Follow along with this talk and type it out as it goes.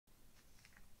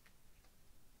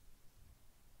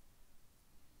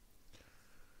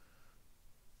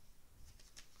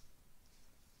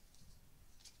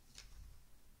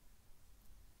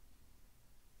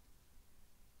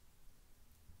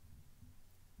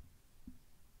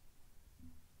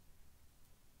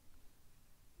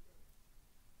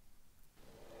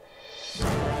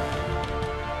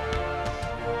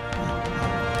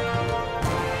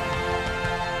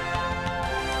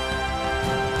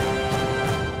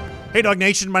Hey, Dog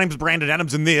Nation. My name is Brandon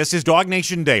Adams, and this is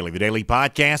DawgNation Daily, the daily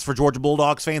podcast for Georgia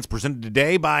Bulldogs fans, presented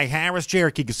today by Harrah's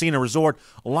Cherokee Casino Resort.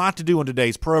 A lot to do on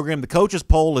today's program. The coaches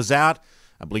poll is out.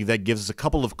 I believe that gives us a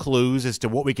couple of clues as to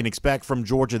what we can expect from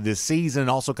Georgia this season, and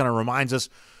also kind of reminds us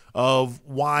of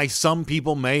why some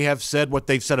people may have said what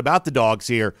they've said about the Dogs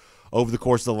here over the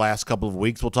course of the last couple of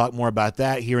weeks. We'll talk more about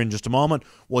that here in just a moment.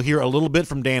 We'll hear a little bit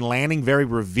from Dan Lanning, very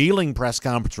revealing press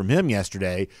conference from him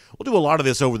yesterday. We'll do a lot of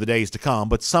this over the days to come,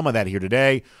 but some of that here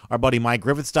today. Our buddy Mike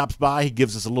Griffith stops by. He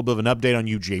gives us a little bit of an update on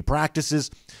UGA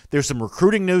practices. There's some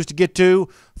recruiting news to get to.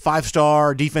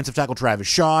 Five-star defensive tackle Travis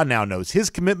Shaw now knows his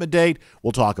commitment date.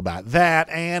 We'll talk about that,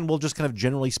 and we'll just kind of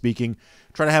generally speaking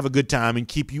try to have a good time and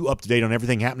keep you up to date on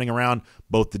everything happening around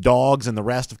both the Dogs and the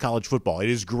rest of college football. It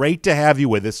is great to have you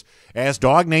with us as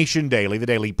DawgNation Daily, the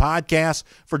daily podcast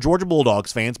for Georgia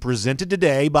Bulldogs fans, presented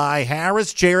today by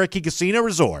Harrah's Cherokee Casino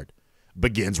Resort,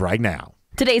 begins right now.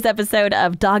 Today's episode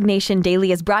of DawgNation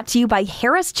Daily is brought to you by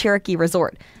Harrah's Cherokee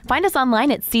Resort. Find us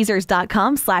online at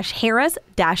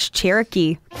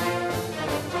Caesars.com/Harrah's-Cherokee.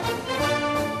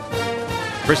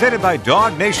 Presented by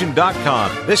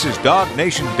DawgNation.com. This is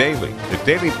DawgNation Daily, the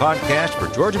daily podcast for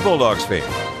Georgia Bulldogs fans.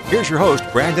 Here's your host,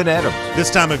 Brandon Adams.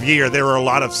 This time of year, there are a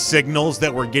lot of signals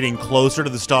that we're getting closer to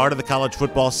the start of the college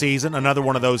football season. Another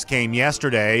one of those came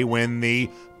yesterday when the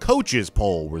coaches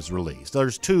poll was released.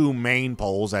 There's two main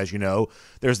polls, as you know.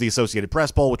 There's the Associated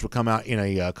Press poll, which will come out in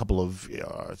a couple of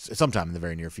sometime in the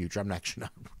very near future. I'm actually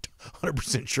not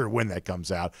 100% sure when that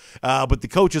comes out. But the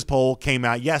coaches poll came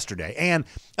out yesterday. And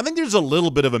I think there's a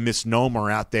little bit of a misnomer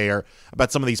out there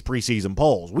about some of these preseason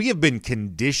polls. We have been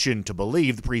conditioned to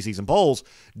believe the preseason polls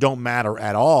don't matter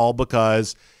at all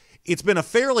because it's been a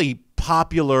fairly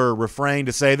popular refrain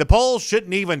to say the polls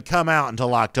shouldn't even come out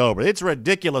until October. It's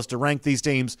ridiculous to rank these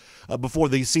teams before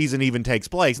the season even takes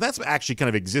place. And that's actually kind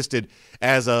of existed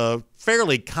as a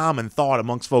fairly common thought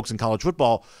amongst folks in college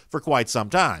football for quite some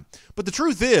time. But the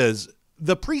truth is,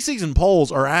 the preseason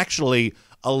polls are actually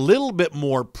a little bit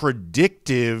more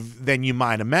predictive than you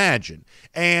might imagine,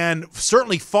 and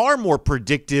certainly far more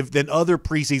predictive than other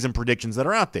preseason predictions that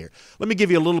are out there. Let me give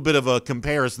you a little bit of a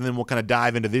comparison, then we'll kind of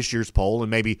dive into this year's poll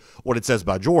and maybe what it says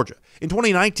about Georgia. In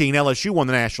 2019, LSU won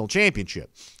the national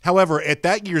championship. However, at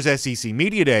that year's SEC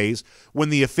Media Days, when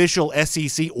the official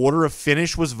SEC order of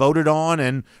finish was voted on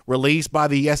and released by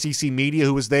the SEC media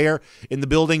who was there in the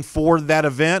building for that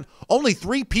event, only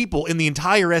 3 people in the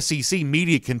entire SEC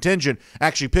media contingent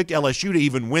actually picked LSU to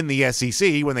even win the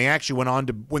SEC when they actually went on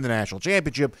to win the national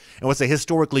championship and was a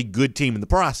historically good team in the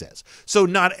process. So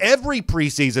not every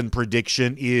preseason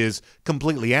prediction is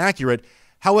completely accurate.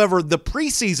 However, the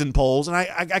preseason polls, and I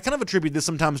kind of attribute this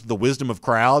sometimes to the wisdom of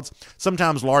crowds.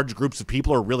 Sometimes large groups of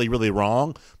people are really, really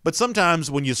wrong. But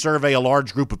sometimes when you survey a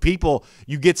large group of people,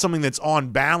 you get something that's on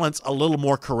balance a little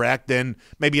more correct than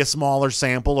maybe a smaller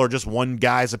sample or just one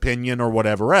guy's opinion or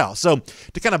whatever else. So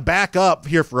to kind of back up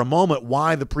here for a moment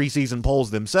why the preseason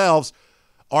polls themselves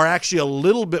are actually a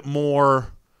little bit more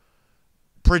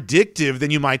predictive than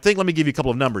you might think, let me give you a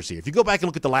couple of numbers here. If you go back and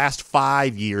look at the last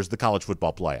 5 years of the college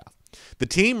football playoff, the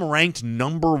team ranked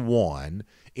number 1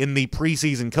 in the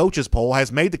preseason coaches poll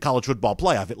has made the college football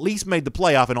playoff, at least made the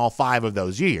playoff in all 5 of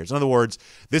those years. In other words,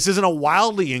 this isn't a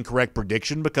wildly incorrect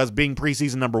prediction because being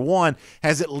preseason number 1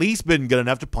 has at least been good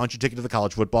enough to punch a ticket to the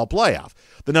college football playoff.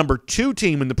 The number 2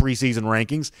 team in the preseason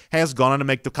rankings has gone on to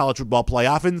make the college football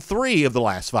playoff in 3 of the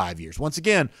last 5 years. Once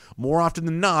again, more often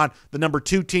than not, the number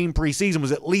 2 team preseason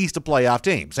was at least a playoff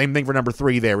team. Same thing for number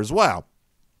 3 there as well.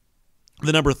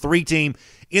 The number 3 team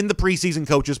in the preseason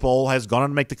coaches poll has gone on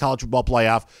to make the college football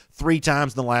playoff 3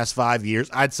 times in the last 5 years.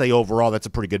 I'd say overall that's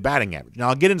a pretty good batting average. Now,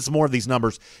 I'll get into some more of these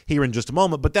numbers here in just a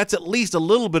moment, but that's at least a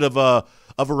little bit of a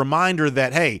reminder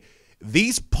that, hey,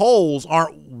 these polls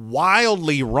aren't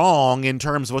wildly wrong in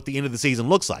terms of what the end of the season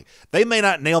looks like. They may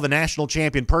not nail the national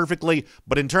champion perfectly,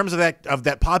 but in terms of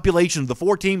that population of the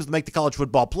 4 teams that make the college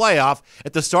football playoff,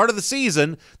 at the start of the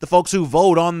season, the folks who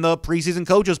vote on the preseason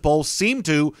coaches poll seem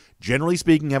to, generally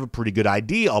speaking, have a pretty good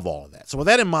idea of all of that. So with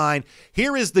that in mind,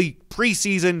 here is the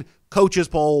preseason coaches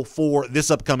poll for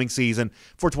this upcoming season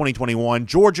for 2021.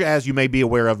 Georgia, as you may be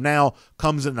aware of now,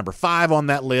 comes at number 5 on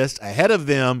that list. Ahead of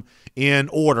them in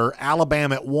order,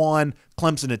 Alabama at 1,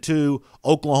 Clemson at 2,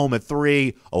 Oklahoma at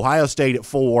 3, Ohio State at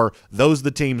 4. Those are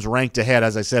the teams ranked ahead,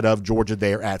 as I said, of Georgia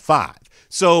there at 5.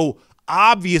 So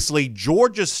obviously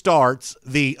Georgia starts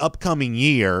the upcoming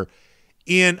year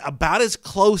in about as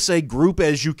close a group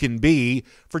as you can be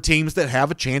for teams that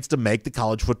have a chance to make the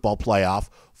college football playoff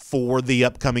for the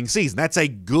upcoming season. That's a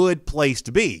good place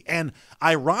to be. And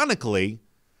ironically,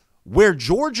 Where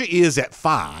Georgia is at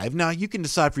 5, now you can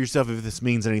decide for yourself if this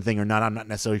means anything or not. I'm not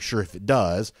necessarily sure if it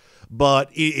does, but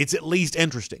it's at least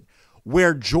interesting.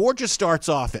 Where Georgia starts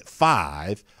off at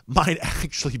 5 might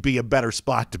actually be a better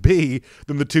spot to be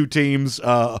than the two teams,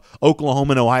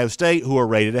 Oklahoma and Ohio State, who are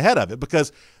rated ahead of it,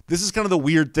 because this is kind of the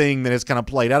weird thing that has kind of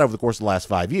played out over the course of the last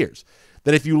 5 years.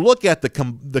 That if you look at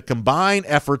the combined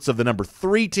efforts of the number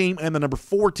 3 team and the number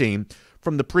 4 team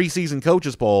from the preseason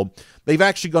coaches poll, they've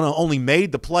actually only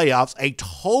made the playoffs a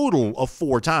total of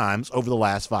 4 times over the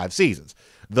last 5 seasons.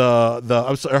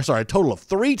 A total of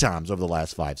 3 times over the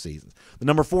last 5 seasons. The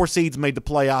number 4 seeds made the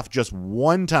playoff just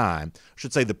 1 time. I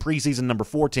should say the preseason number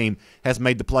 4 team has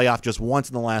made the playoff just once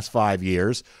in the last 5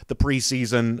 years. The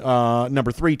preseason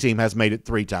number 3 team has made it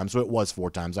 3 times, so it was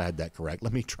 4 times. I had that correct.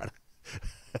 Let me try to...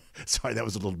 Sorry, that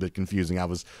was a little bit confusing. I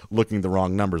was looking at the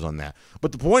wrong numbers on that.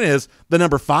 But the point is, the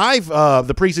number 5,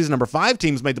 the preseason number 5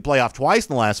 teams made the playoff twice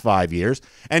in the last 5 years,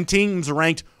 and teams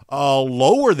ranked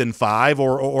lower than 5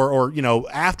 or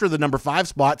after the number 5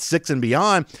 spot, 6 and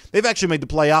beyond, they've actually made the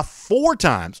playoff 4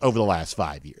 times over the last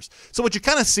 5 years. So what you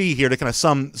kind of see here to kind of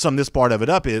sum this part of it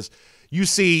up is you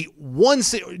see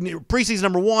preseason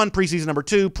number 1, preseason number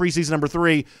 2, preseason number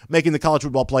 3 making the college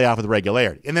football playoff with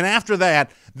regularity. And then after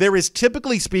that, there is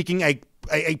typically speaking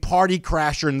a party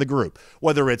crasher in the group,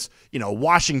 whether it's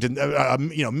Washington,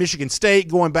 Michigan State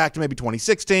going back to maybe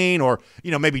 2016, or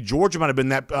maybe Georgia might have been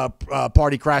that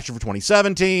party crasher for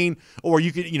 2017, or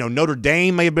Notre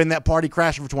Dame may have been that party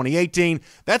crasher for 2018.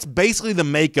 That's basically the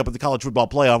makeup of the college football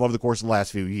playoff over the course of the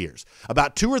last few years.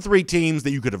 About 2 or 3 teams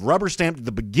that you could have rubber stamped at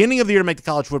the beginning of the year to make the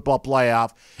college football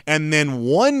playoff, and then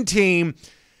one team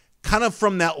kind of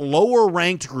from that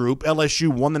lower-ranked group. LSU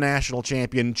won the national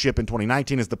championship in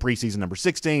 2019 as the preseason number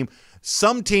 6 team.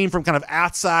 Some team from kind of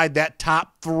outside that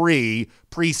top 3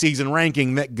 preseason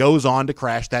ranking that goes on to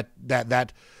crash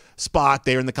that spot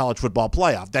there in the college football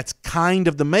playoff. That's kind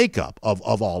of the makeup of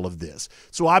all of this.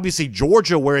 So obviously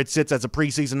Georgia, where it sits as a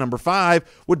preseason number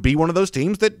 5, would be one of those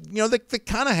teams that that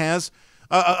kind of has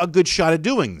a good shot at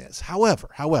doing this. However,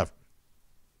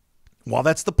 while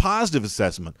that's the positive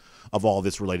assessment of all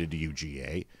this related to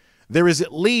UGA, there is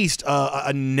at least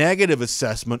a negative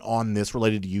assessment on this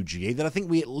related to UGA that I think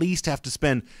we at least have to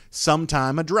spend some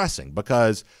time addressing,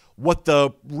 because what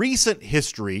the recent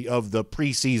history of the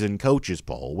preseason coaches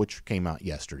poll, which came out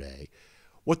yesterday,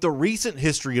 what the recent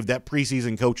history of that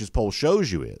preseason coaches poll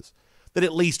shows you is that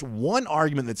at least one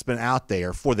argument that's been out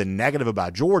there for the negative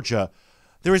about Georgia,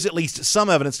 there is at least some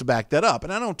evidence to back that up.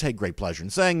 And I don't take great pleasure in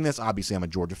saying this. Obviously, I'm a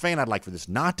Georgia fan. I'd like for this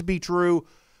not to be true.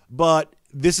 But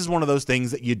this is one of those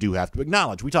things that you do have to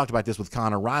acknowledge. We talked about this with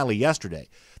Connor Riley yesterday.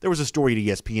 There was a story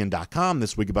at ESPN.com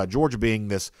this week about Georgia being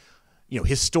this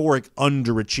historic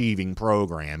underachieving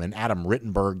program. And Adam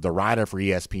Rittenberg, the writer for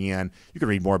ESPN, you can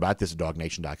read more about this at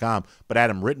DawgNation.com, but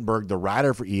Adam Rittenberg, the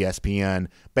writer for ESPN,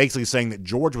 basically saying that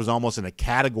Georgia was almost in a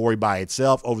category by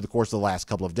itself over the course of the last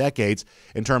couple of decades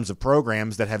in terms of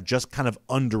programs that have just kind of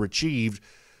underachieved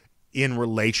in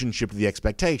relationship to the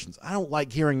expectations. I don't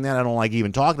like hearing that. I don't like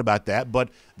even talking about that, but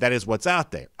that is what's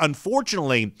out there.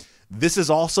 Unfortunately, this is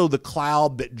also the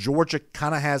cloud that Georgia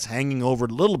kind of has hanging over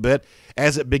it a little bit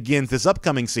as it begins this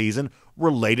upcoming season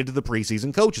related to the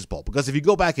preseason coaches poll. Because if you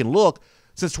go back and look,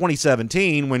 since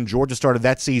 2017, when Georgia started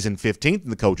that season 15th in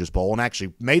the coaches poll and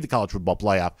actually made the college football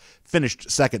playoff, finished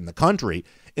 2nd in the country,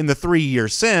 in the 3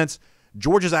 years since,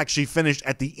 Georgia's actually finished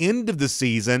at the end of the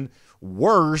season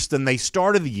worse than they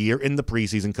started the year in the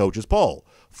preseason coaches poll.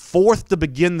 4th to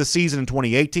begin the season in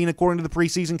 2018, according to the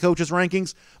preseason coaches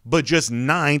rankings, but just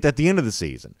 9th at the end of the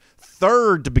season.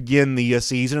 3rd to begin the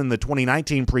season in the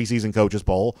 2019 preseason coaches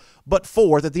poll, but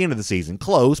 4th at the end of the season.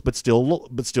 Close, but still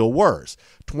worse.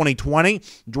 2020,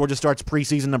 Georgia starts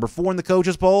preseason number 4 in the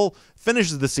coaches poll,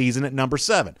 finishes the season at number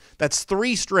 7. That's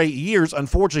 3 straight years,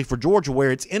 unfortunately for Georgia,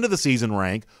 where its end of the season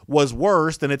rank was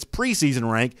worse than its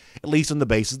preseason rank, at least on the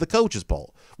basis of the coaches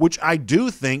poll, which I do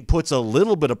think puts a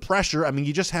little bit of pressure. I mean,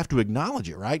 you just have to acknowledge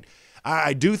it, right?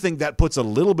 I do think that puts a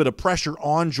little bit of pressure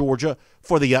on Georgia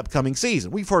for the upcoming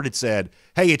season. We've heard it said,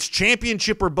 hey, it's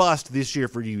championship or bust this year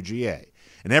for UGA.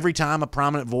 And every time a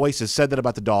prominent voice has said that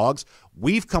about the Dogs,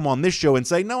 we've come on this show and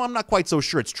say, no, I'm not quite so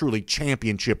sure it's truly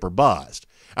championship or bust.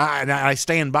 And I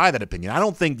stand by that opinion. I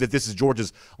don't think that this is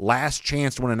Georgia's last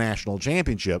chance to win a national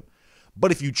championship.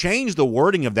 But if you change the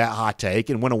wording of that hot take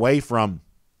and went away from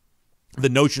the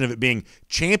notion of it being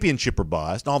championship or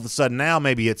bust, all of a sudden now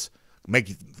maybe it's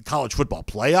make college football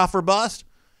playoff or bust,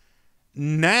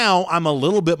 Now I'm a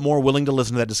little bit more willing to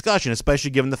listen to that discussion,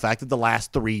 especially given the fact that the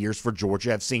last 3 years for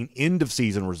Georgia have seen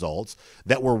end-of-season results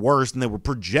that were worse than they were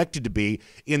projected to be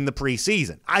in the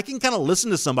preseason. I can kind of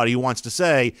listen to somebody who wants to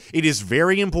say it is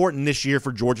very important this year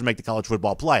for Georgia to make the college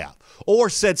football playoff. Or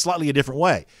said slightly a different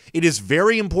way, it is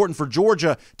very important for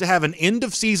Georgia to have an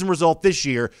end-of-season result this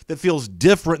year that feels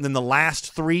different than the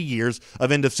last 3 years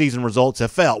of end-of-season results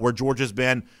have felt, where Georgia's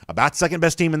been about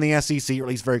second-best team in the SEC, or at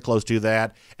least very close to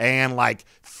that, and like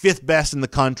fifth best in the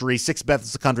country, sixth best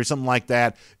in the country, something like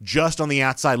that, just on the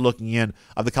outside looking in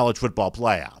of the college football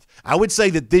playoff. I would say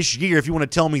that this year, if you want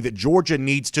to tell me that Georgia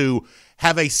needs to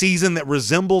have a season that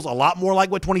resembles a lot more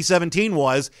like what 2017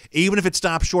 was, even if it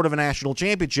stops short of a national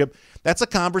championship, that's a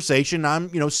conversation I'm,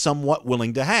 somewhat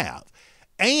willing to have.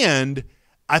 And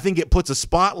I think it puts a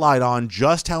spotlight on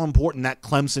just how important that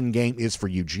Clemson game is for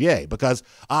UGA, because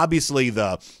obviously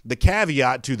the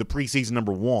caveat to the preseason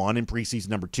number 1 and preseason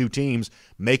number 2 teams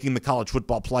making the college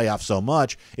football playoff so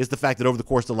much is the fact that over the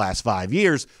course of the last 5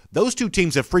 years, those two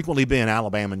teams have frequently been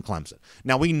Alabama and Clemson.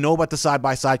 Now, we know about the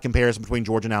side-by-side comparison between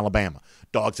Georgia and Alabama.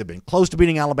 Dogs have been close to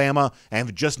beating Alabama and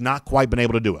have just not quite been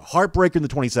able to do it. Heartbreaker in the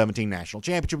 2017 national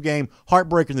championship game,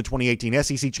 heartbreaker in the 2018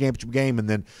 SEC championship game, and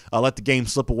then let the game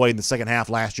slip away in the second half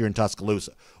last year in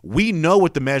Tuscaloosa. We know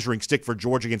what the measuring stick for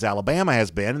Georgia against Alabama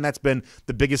has been, and that's been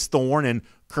the biggest thorn in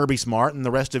Kirby Smart and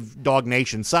the rest of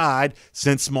DawgNation's side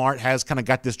since Smart has kind of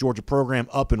got this Georgia program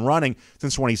up and running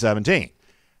since 2017.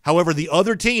 However, the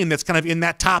other team that's kind of in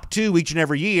that top 2 each and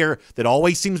every year that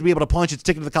always seems to be able to punch its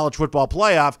ticket to the college football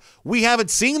playoff, we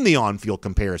haven't seen the on-field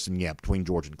comparison yet between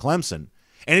Georgia and Clemson.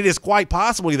 And it is quite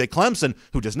possibly that Clemson,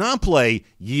 who does not play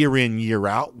year in, year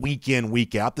out, week in,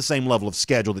 week out, the same level of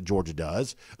schedule that Georgia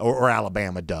does or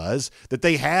Alabama does, that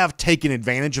they have taken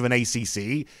advantage of an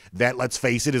ACC that, let's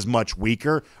face it, is much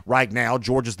weaker. Right now,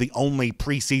 Georgia's the only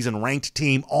preseason ranked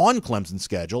team on Clemson's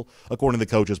schedule, according to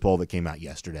the coaches poll that came out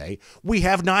yesterday. We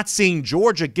have not seen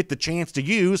Georgia get the chance to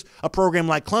use a program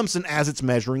like Clemson as its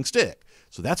measuring stick.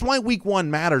 So that's why week 1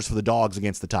 matters for the Dogs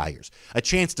against the Tigers. A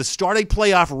chance to start a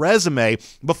playoff resume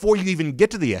before you even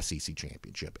get to the SEC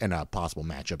championship and a possible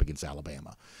matchup against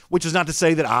Alabama. Which is not to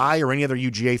say that I or any other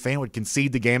UGA fan would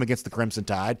concede the game against the Crimson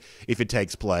Tide if it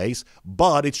takes place,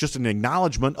 but it's just an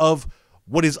acknowledgement of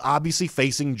what is obviously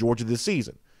facing Georgia this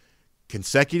season.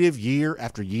 Consecutive year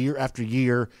after year after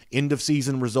year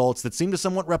end-of-season results that seem to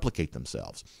somewhat replicate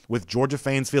themselves, with Georgia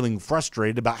fans feeling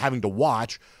frustrated about having to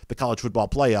watch the college football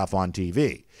playoff on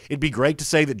TV. It'd be great to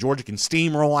say that Georgia can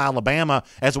steamroll Alabama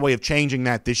as a way of changing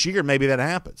that this year. Maybe that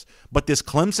happens. But this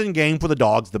Clemson game for the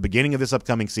Dogs, the beginning of this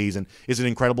upcoming season, is an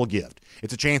incredible gift.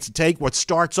 It's a chance to take what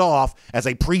starts off as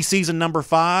a preseason number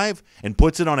 5 and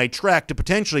puts it on a trek to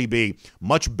potentially be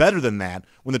much better than that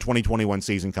when the 2021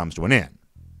 season comes to an end.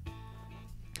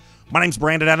 My name's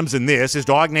Brandon Adams, and this is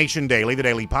DawgNation Daily, the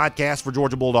daily podcast for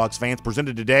Georgia Bulldogs fans,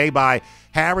 presented today by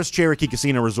Harris Cherokee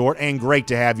Casino Resort, and great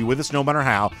to have you with us no matter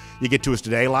how you get to us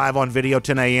today, live on video,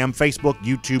 10 a.m., Facebook,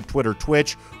 YouTube, Twitter,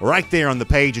 Twitch, right there on the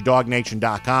page at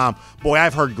DawgNation.com. Boy,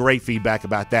 I've heard great feedback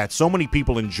about that. So many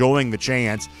people enjoying the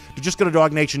chance to just go to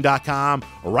DawgNation.com,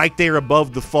 right there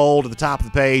above the fold at the top of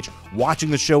the page, watching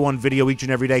the show on video each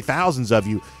and every day. Thousands of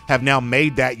you have now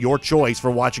made that your choice for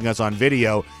watching us on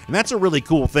video, and that's a really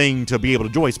cool thing to be able to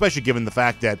enjoy, especially given the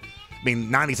fact that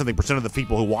 90-something% of the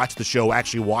people who watch the show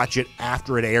actually watch it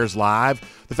after it airs live.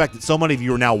 The fact that so many of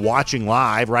you are now watching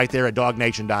live right there at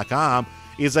DawgNation.com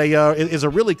is a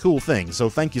really cool thing. So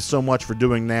thank you so much for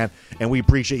doing that, and we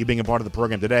appreciate you being a part of the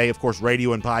program today. Of course,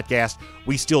 radio and podcast,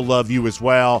 we still love you as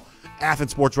well.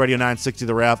 Athens Sports Radio 960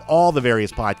 The Ref, all the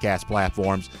various podcast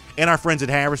platforms, and our friends at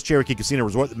Harris Cherokee Casino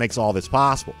Resort that makes all this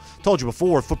possible. Told you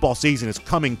before, football season is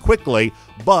coming quickly,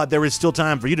 but there is still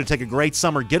time for you to take a great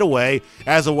summer getaway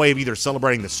as a way of either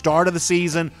celebrating the start of the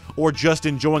season or just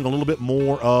enjoying a little bit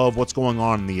more of what's going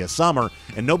on in the summer.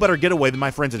 And no better getaway than my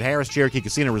friends at Harris Cherokee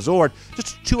Casino Resort.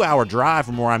 Just a 2-hour drive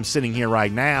from where I'm sitting here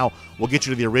right now. We'll get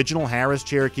you to the original Harris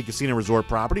Cherokee Casino Resort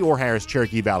property or Harris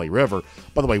Cherokee Valley River.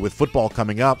 By the way, with football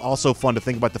coming up, also fun to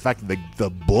think about the fact that the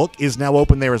book is now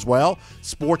open there as well.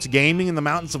 Sports gaming in the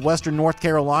mountains of western North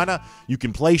Carolina. You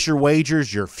can place your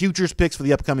wagers, your futures picks for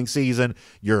the upcoming season,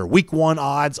 your week 1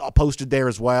 odds posted there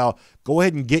as well. Go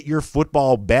ahead and get your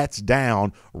football bets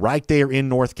down right there in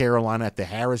North Carolina at the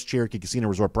Harris Cherokee Casino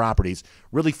Resort properties.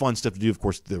 Really fun stuff to do. Of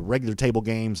course, the regular table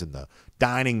games and the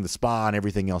dining, the spa, and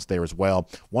everything else there as well.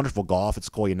 Wonderful golf at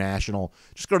Sequoia National.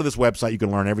 Just go to this website. You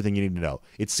can learn everything you need to know.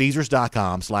 It's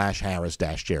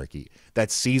Caesars.com/Harris-Cherokee.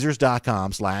 That's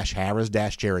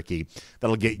Caesars.com/Harris-Cherokee.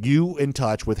 That'll get you in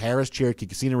touch with Harris Cherokee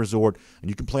Casino Resort, and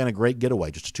you can plan a great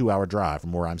getaway, just a 2-hour drive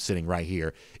from where I'm sitting right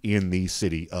here in the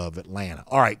city of Atlanta.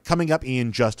 All right, coming up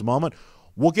in just a moment,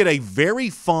 we'll get a very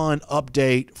fun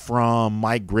update from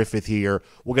Mike Griffith here.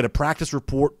 We'll get a practice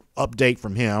report update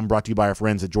from him, brought to you by our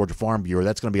friends at Georgia Farm Bureau.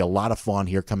 That's going to be a lot of fun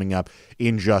here coming up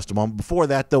in just a moment. Before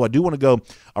that, though, I do want to go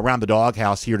around the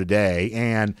doghouse here today,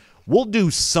 and we'll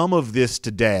do some of this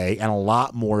today and a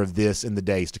lot more of this in the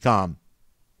days to come,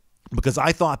 because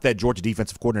I thought that Georgia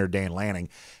defensive coordinator Dan Lanning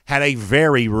had a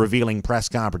very revealing press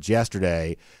conference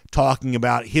yesterday talking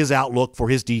about his outlook for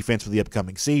his defense for the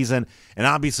upcoming season. And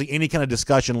obviously any kind of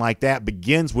discussion like that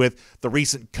begins with the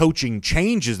recent coaching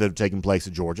changes that have taken place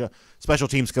at Georgia. Special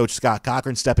teams coach Scott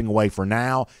Cochran stepping away for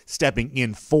now. Stepping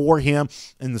in for him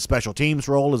in the special teams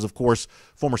role is, of course,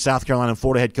 former South Carolina and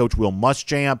Florida head coach Will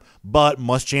Muschamp. But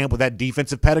Muschamp, with that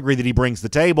defensive pedigree that he brings to the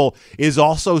table, is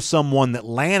also someone that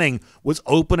Lanning was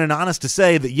open and honest to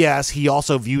say that, yes, he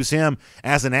also views him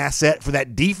as an asset for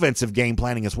that defensive game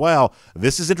planning as well.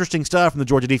 This is interesting stuff from the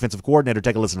Georgia defensive coordinator.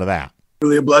 Take a listen to that.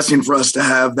 Really a blessing for us to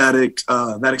have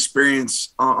that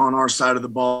experience on our side of the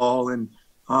ball. And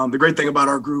the great thing about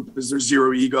our group is there's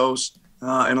zero egos,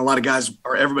 and a lot of guys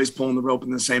everybody's pulling the rope in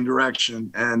the same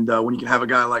direction. And when you can have a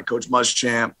guy like Coach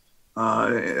Muschamp,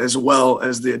 as well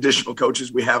as the additional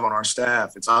coaches we have on our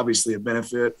staff, it's obviously a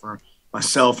benefit for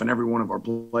myself and every one of our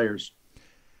players.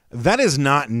 That is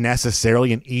not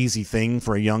necessarily an easy thing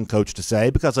for a young coach to say,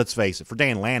 because let's face it, for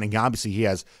Dan Lanning, obviously he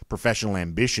has professional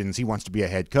ambitions. He wants to be a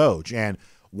head coach. And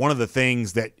one of the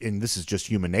things that, and this is just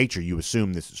human nature, you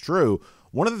assume this is true,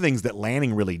 one of the things that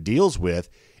Lanning really deals with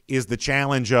is the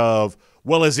challenge of,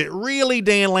 well, is it really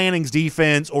Dan Lanning's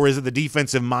defense, or is it the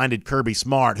defensive-minded Kirby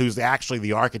Smart who's actually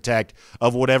the architect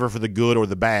of whatever, for the good or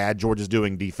the bad, Georgia's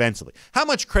doing defensively? How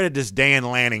much credit does Dan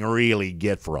Lanning really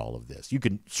get for all of this? You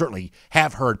can certainly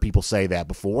have heard people say that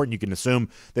before, and you can assume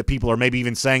that people are maybe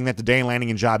even saying that to Dan Lanning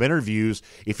in job interviews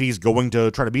if he's going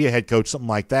to try to be a head coach, something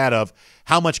like that, of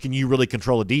how much can you really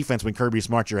control a defense when Kirby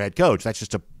Smart's your head coach? That's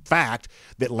just a fact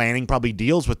that Lanning probably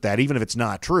deals with that, even if it's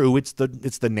not true. It's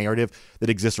the narrative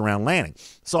that exists around Lanning.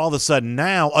 So all of a sudden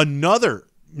now another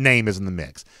name is in the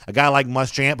mix. A guy like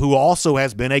Muschamp, who also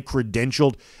has been a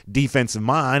credentialed defensive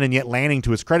mind, and yet Lanning,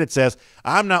 to his credit, says,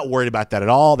 I'm not worried about that at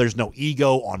all. There's no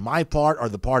ego on my part or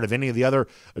the part of any of the other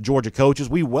Georgia coaches.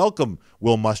 We welcome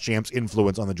Will Muschamp's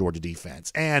influence on the Georgia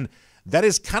defense. And that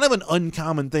is kind of an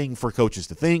uncommon thing for coaches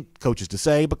to think, coaches to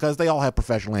say, because they all have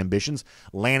professional ambitions.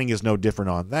 Lanning is no different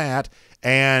on that.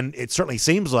 And it certainly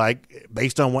seems like,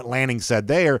 based on what Lanning said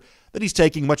there, that he's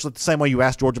taking, much like the same way you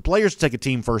ask Georgia players to take a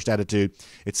team-first attitude,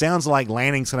 it sounds like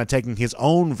Lanning's kind of taking his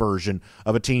own version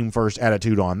of a team-first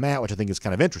attitude on that, which I think is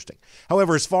kind of interesting.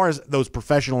 However, as far as those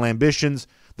professional ambitions,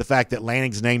 the fact that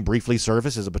Lanning's name briefly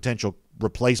surfaced as a potential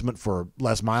replacement for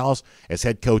Les Miles as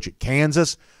head coach at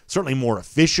Kansas, certainly more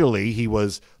officially, he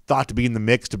was thought to be in the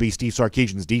mix to be Steve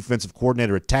Sarkisian's defensive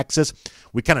coordinator at Texas.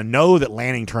 We kind of know that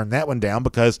Lanning turned that one down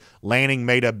because Lanning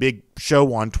made a big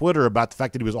show on Twitter about the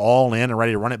fact that he was all in and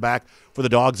ready to run it back for the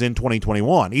Dogs in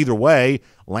 2021. Either way,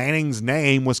 Lanning's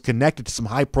name was connected to some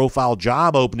high-profile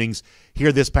job openings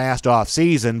here this past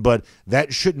offseason, but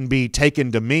that shouldn't be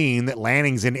taken to mean that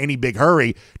Lanning's in any big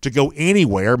hurry to go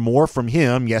anywhere. More from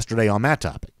him yesterday on that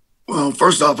topic. Well,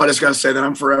 first off, I just got to say that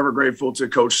I'm forever grateful to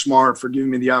Coach Smart for giving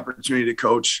me the opportunity to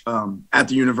coach at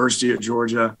the University of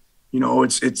Georgia. You know,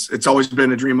 it's always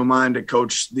been a dream of mine to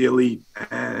coach the elite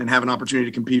and have an opportunity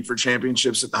to compete for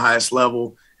championships at the highest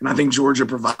level. And I think Georgia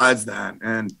provides that.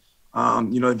 And,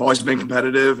 you know, they've always been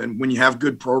competitive. And when you have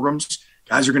good programs,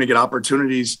 guys are going to get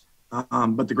opportunities.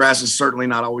 But the grass is certainly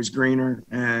not always greener.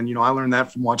 And, you know, I learned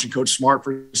that from watching Coach Smart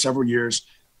for several years.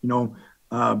 You know,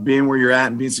 being where you're at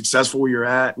and being successful where you're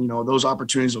at, you know, those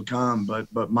opportunities will come.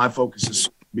 But my focus is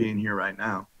being here right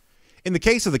now. In the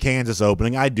case of the Kansas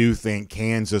opening, I do think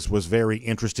Kansas was very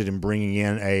interested in bringing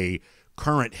in a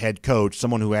current head coach,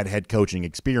 someone who had head coaching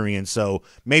experience. So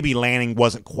maybe Lanning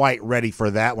wasn't quite ready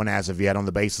for that one as of yet, on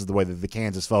the basis of the way that the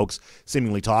Kansas folks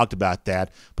seemingly talked about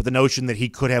that. But the notion that he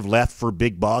could have left for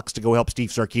big bucks to go help Steve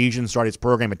Sarkisian start his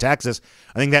program at Texas,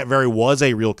 I think that very was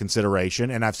a real consideration.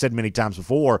 And I've said many times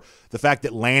before, the fact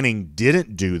that Lanning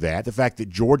didn't do that, the fact that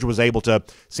Georgia was able to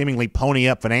seemingly pony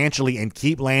up financially and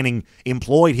keep Lanning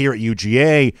employed here at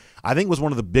UGA, I think was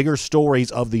one of the bigger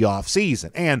stories of the offseason.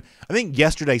 And I think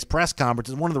yesterday's press conference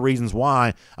is one of the reasons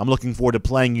why I'm looking forward to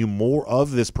playing you more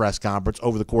of this press conference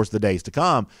over the course of the days to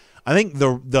come. I think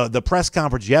the press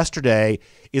conference yesterday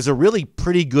is a really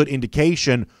pretty good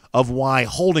indication of why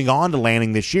holding on to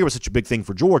Lanning this year was such a big thing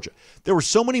for Georgia. There were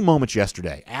so many moments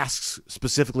yesterday, asks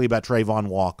specifically about Trayvon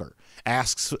Walker,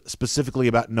 asked specifically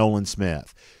about Nolan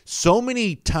Smith. So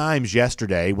many times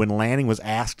yesterday when Lanning was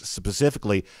asked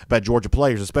specifically about Georgia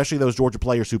players, especially those Georgia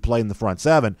players who play in the front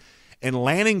seven, and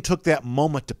Lanning took that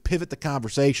moment to pivot the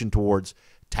conversation towards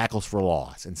tackles for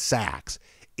loss and sacks,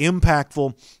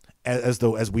 impactful,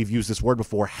 as we've used this word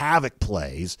before, havoc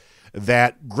plays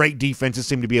that great defenses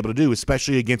seem to be able to do,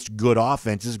 especially against good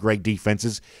offenses. Great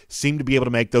defenses seem to be able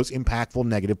to make those impactful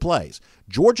negative plays.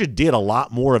 Georgia did a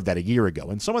lot more of that a year ago,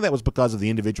 and some of that was because of the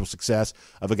individual success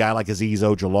of a guy like Azeez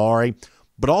Ojulari.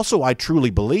 But also, I truly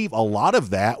believe a lot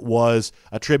of that was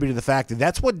attributed to the fact that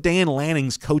that's what Dan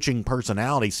Lanning's coaching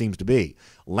personality seems to be.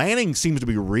 Lanning seems to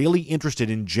be really interested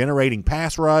in generating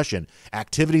pass rush and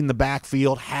activity in the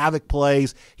backfield, havoc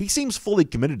plays. He seems fully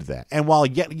committed to that. And while,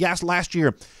 yes, last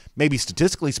year, maybe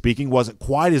statistically speaking, wasn't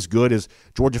quite as good as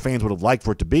Georgia fans would have liked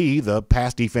for it to be, the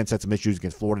pass defense had some issues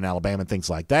against Florida and Alabama and things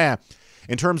like that.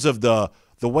 In terms of the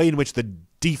way in which the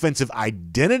defensive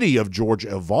identity of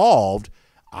Georgia evolved,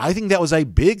 I think that was a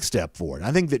big step forward.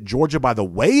 I think that Georgia, by the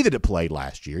way that it played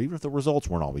last year, even if the results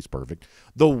weren't always perfect,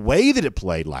 the way that it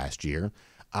played last year,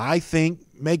 I think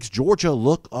makes Georgia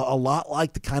look a lot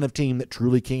like the kind of team that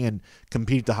truly can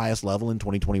compete at the highest level in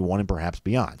 2021 and perhaps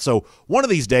beyond. So one of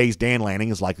these days, Dan Lanning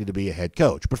is likely to be a head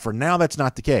coach. But for now, that's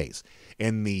not the case.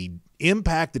 And the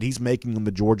impact that he's making on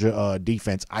the Georgia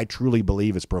defense, I truly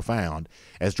believe is profound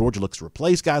as Georgia looks to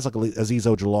replace guys like Azeez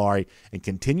Ojulari and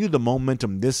continue the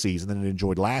momentum this season that it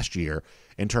enjoyed last year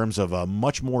in terms of a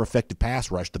much more effective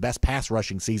pass rush, the best pass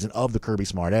rushing season of the Kirby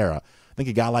Smart era. I think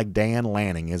a guy like Dan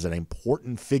Lanning is an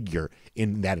important figure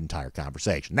in that entire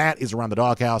conversation. That is Around the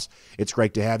Doghouse. It's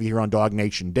great to have you here on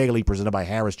DawgNation Daily, presented by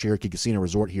Harrah's Cherokee Casino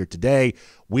Resort here today.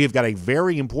 We have got a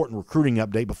very important recruiting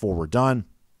update before we're done.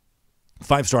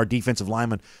 Five-star defensive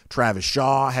lineman Travis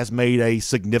Shaw has made a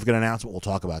significant announcement. We'll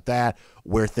talk about that,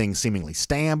 where things seemingly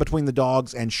stand between the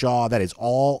Dogs and Shaw. That is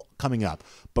all coming up.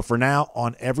 But for now,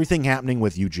 on everything happening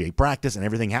with UGA practice and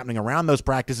everything happening around those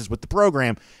practices with the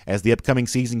program as the upcoming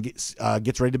season gets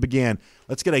ready to begin,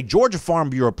 let's get a Georgia Farm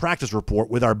Bureau practice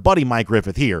report with our buddy Mike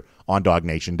Griffith here on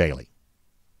DawgNation Daily.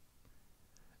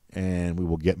 And we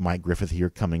will get Mike Griffith here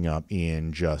coming up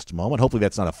in just a moment. Hopefully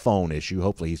that's not a phone issue.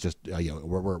 Hopefully he's just,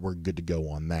 we're good to go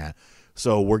on that.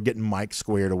 So we're getting Mike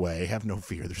squared away. Have no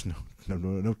fear. There's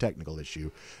no technical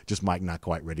issue. Just Mike not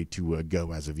quite ready to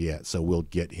go as of yet. So we'll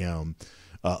get him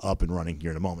up and running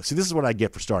here in a moment. See, this is what I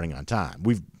get for starting on time.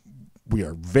 We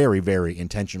are very, very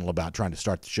intentional about trying to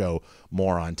start the show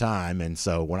more on time. And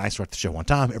so when I start the show on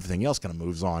time, everything else kind of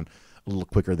moves on a little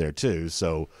quicker there too.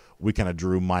 So we kind of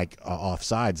drew Mike off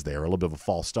sides there, a little bit of a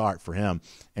false start for him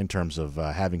in terms of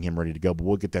having him ready to go. But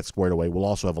we'll get that squared away. We'll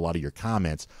also have a lot of your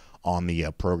comments on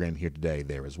the program here today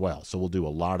there as well. So we'll do a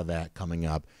lot of that coming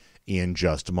up in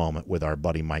just a moment with our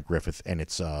buddy Mike Griffith. And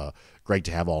it's great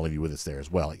to have all of you with us there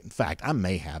as well. In fact, I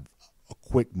may have a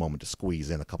quick moment to squeeze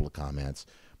in a couple of comments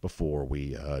before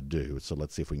we do. So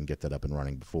let's see if we can get that up and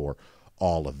running before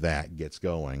all of that gets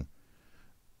going.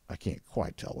 I can't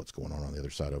quite tell what's going on the other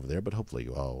side over there, but hopefully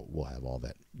we'll have all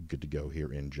that good to go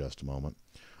here in just a moment.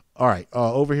 All right,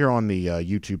 over here on the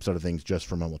YouTube side of things, just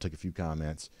for a moment, we'll take a few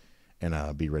comments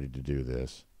and be ready to do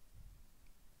this.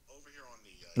 Over here on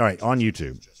the all right, on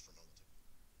YouTube.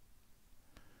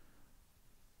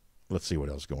 Let's see what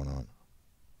else is going on.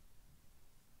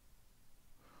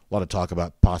 A lot of talk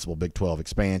about possible Big 12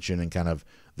 expansion and kind of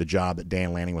the job that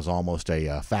Dan Lanning was almost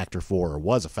a factor for, or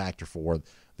was a factor for,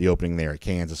 the opening there at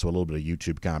Kansas. So a little bit of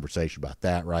YouTube conversation about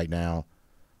that right now.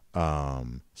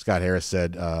 Scott Harris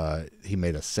said he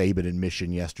made a Saban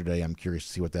admission yesterday. I'm curious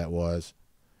to see what that was.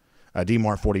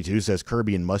 DMart42 says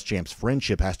Kirby and Muschamp's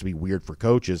friendship has to be weird for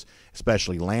coaches,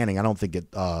 especially Lanning. I don't think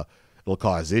it'll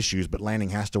cause issues, but Lanning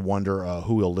has to wonder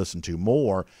who he'll listen to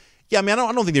more. Yeah, I mean,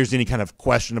 I don't think there's any kind of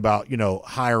question about,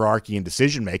 hierarchy and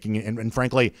decision-making. And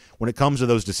frankly, when it comes to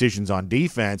those decisions on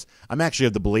defense, I'm actually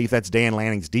of the belief that's Dan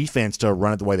Lanning's defense to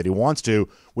run it the way that he wants to,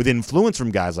 with influence from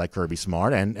guys like Kirby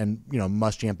Smart and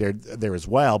Muschamp there as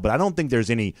well. But I don't think there's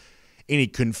any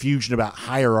confusion about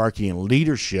hierarchy and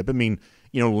leadership. I mean,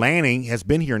 Lanning has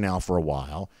been here now for a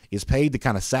while, is paid the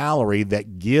kind of salary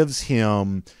that gives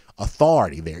him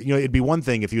authority there. It'd be one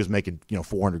thing if he was making,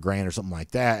 $400,000 or something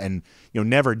like that, and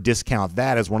never discount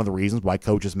that as one of the reasons why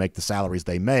coaches make the salaries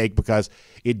they make, because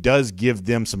it does give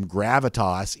them some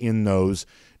gravitas in those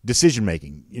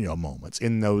decision-making, moments,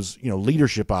 in those,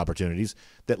 leadership opportunities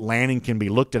that Lanning can be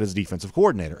looked at as a defensive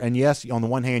coordinator. And yes, on the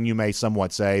one hand, you may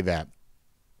somewhat say that,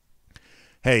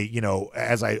 hey,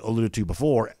 as I alluded to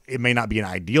before, it may not be an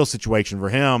ideal situation for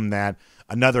him that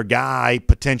another guy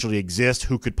potentially exists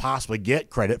who could possibly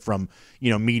get credit from,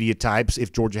 media types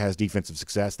if Georgia has defensive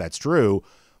success. That's true.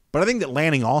 But I think that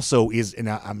Lanning also is,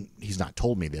 and he's not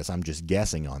told me this, I'm just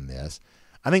guessing on this.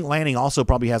 I think Lanning also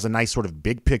probably has a nice sort of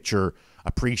big picture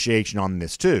appreciation on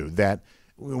this too, that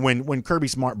when Kirby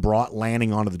Smart brought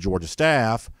Lanning onto the Georgia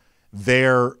staff,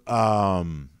 Lanning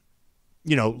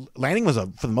was,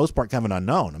 for the most part, kind of an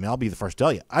unknown. I mean, I'll be the first to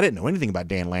tell you, I didn't know anything about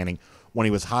Dan Lanning when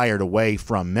he was hired away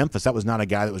from Memphis. That was not a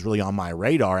guy that was really on my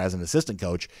radar as an assistant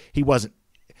coach. He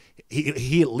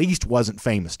at least wasn't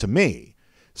famous to me.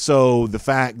 So the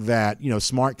fact that,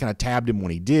 Smart kind of tabbed him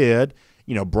when he did,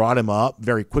 brought him up,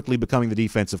 very quickly becoming the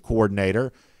defensive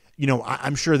coordinator.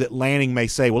 I'm sure that Lanning may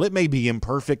say, well, it may be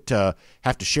imperfect to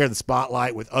have to share the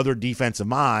spotlight with other defensive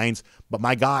minds, but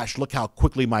my gosh, look how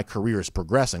quickly my career is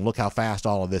progressing. Look how fast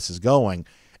all of this is going.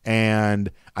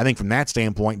 And I think from that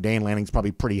standpoint, Dan Lanning's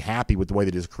probably pretty happy with the way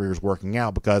that his career is working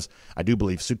out, because I do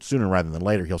believe sooner rather than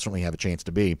later he'll certainly have a chance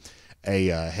to be a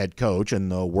head coach,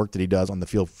 and the work that he does on the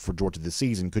field for Georgia this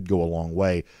season could go a long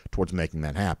way towards making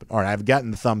that happen. All right, I've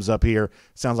gotten the thumbs up here.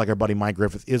 Sounds like our buddy Mike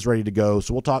Griffith is ready to go,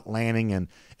 so we'll talk Lanning and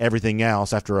everything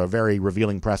else after a very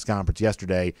revealing press conference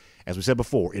yesterday. As we said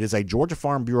before, it is a Georgia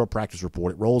Farm Bureau practice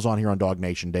report. It rolls on here on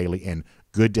DawgNation Daily, and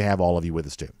good to have all of you with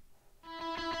us too.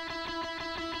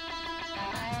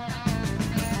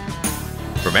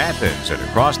 From Athens and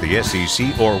across the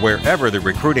SEC or wherever the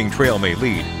recruiting trail may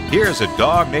lead, here's a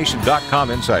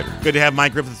DawgNation.com insider. Good to have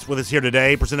Mike Griffiths with us here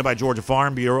today, presented by Georgia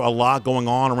Farm Bureau. A lot going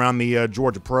on around the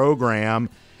Georgia program,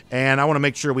 and I want to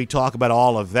make sure we talk about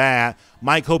all of that.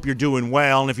 Mike, hope you're doing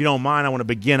well, and if you don't mind, I want to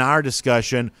begin our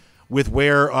discussion with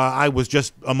where I was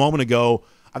just a moment ago.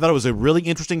 I thought it was a really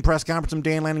interesting press conference from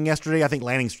Dan Lanning yesterday. I think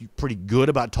Lanning's pretty good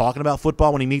about talking about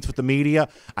football when he meets with the media.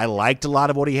 I liked a lot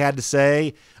of what he had to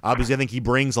say. Obviously, I think he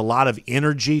brings a lot of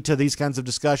energy to these kinds of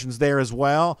discussions there as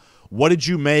well. What did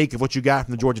you make of what you got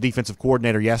from the Georgia defensive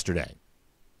coordinator yesterday?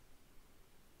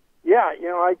 Yeah,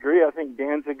 I agree. I think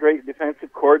Dan's a great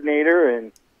defensive coordinator,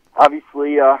 and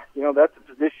obviously, that's a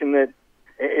position that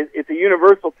it's a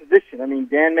universal position. I mean,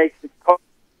 Dan makes the call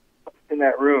in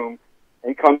that room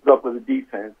and comes up with a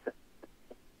defense.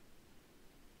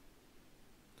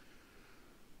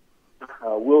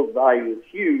 Will's value is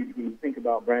huge when you think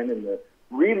about, Brandon, the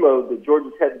reload that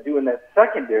Georgia's had to do in that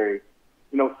secondary.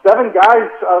 7 guys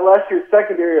last year's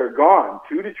secondary are gone.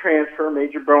 2 to transfer,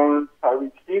 Major Brown,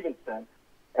 Tyreek Stevenson,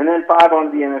 and then 5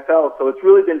 onto the NFL. So it's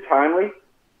really been timely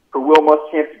for Will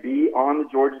Muschamp to be on the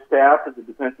Georgia staff as a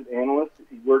defensive analyst as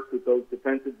he works with those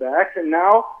defensive backs. And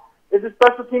now is a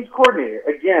special teams coordinator.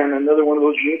 Again, another one of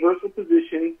those universal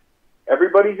positions.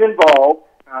 Everybody's involved,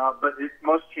 but it's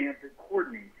Muschamp that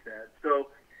coordinates that. So,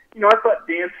 I thought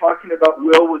Dan talking about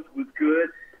Will was good.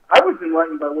 I was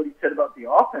enlightened by what he said about the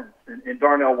offense and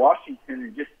Darnell Washington,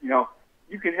 and just,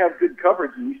 you can have good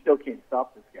coverage and you still can't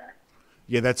stop this guy.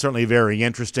 Yeah, that's certainly very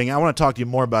interesting. I want to talk to you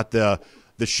more about the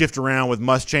shift around with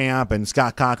Muschamp and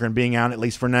Scott Cochran being out, at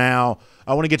least for now.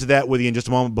 I want to get to that with you in just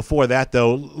a moment. Before that,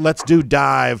 though, let's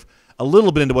dive a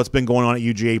little bit into what's been going on at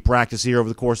UGA practice here over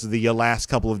the course of the last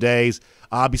couple of days.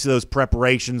 Obviously, those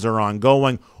preparations are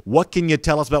ongoing. What can you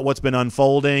tell us about what's been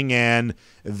unfolding and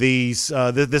this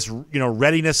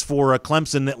readiness for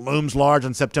Clemson that looms large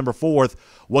on September 4th?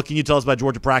 What can you tell us about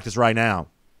Georgia practice right now?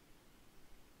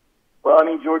 Well,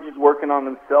 Georgia's working on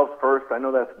themselves first. I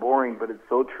know that's boring, but it's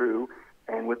so true.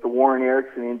 And with the Warren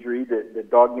Erickson injury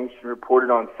that DawgNation reported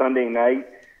on Sunday night,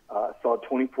 saw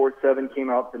 24/7 came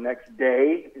out the next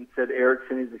day and said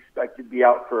Erickson is expected to be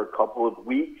out for a couple of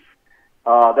weeks.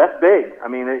 That's big.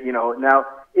 Now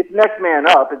it's next man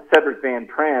up. It's Cedric Van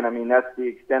Pran. That's the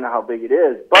extent of how big it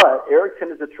is. But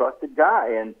Erickson is a trusted guy.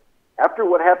 And after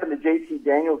what happened to J.T.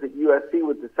 Daniels at USC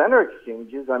with the center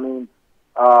exchanges,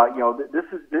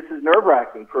 this is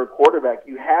nerve-wracking for a quarterback.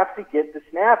 You have to get the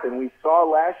snap. And we saw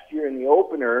last year in the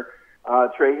opener,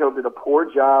 Trey Hill did a poor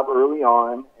job early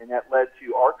on, and that led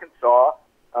to Arkansas,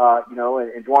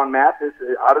 and Dwan Mathis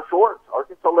out of sorts.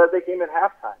 Arkansas led that game at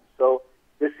halftime. So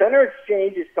the center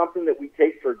exchange is something that we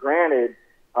take for granted.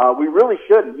 We really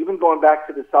shouldn't. Even going back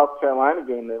to the South Carolina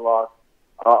game they lost,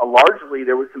 largely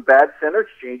there was some bad center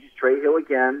exchanges. Trey Hill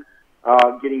again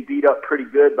getting beat up pretty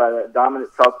good by that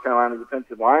dominant South Carolina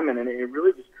defensive lineman, and it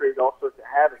really just created all sorts of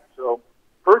havoc. So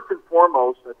first and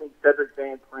foremost, I think Cedric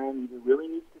Van Pran either really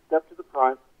needs to step to the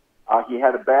front. He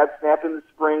had a bad snap in the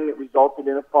spring that resulted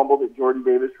in a fumble that Jordan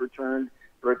Davis returned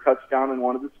for a touchdown in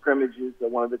one of the scrimmages,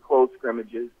 one of the close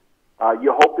scrimmages.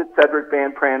 You hope that Cedric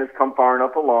Van Pran has come far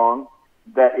enough along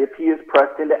that if he is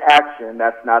pressed into action,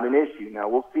 that's not an issue. Now,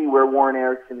 we'll see where Warren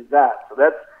Erickson is at. So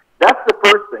that's the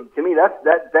first thing. To me,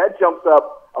 that jumps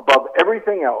up above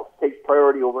everything else, takes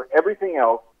priority over everything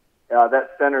else,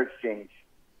 that center exchange.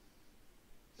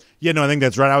 Yeah, no, I think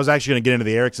that's right. I was actually going to get into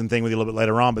the Erickson thing with you a little bit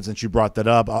later on, but since you brought that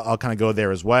up, I'll kind of go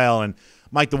there as well. And,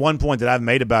 Mike, the one point that I've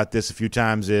made about this a few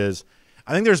times is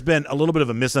I think there's been a little bit of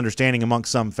a misunderstanding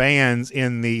amongst some fans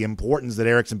in the importance that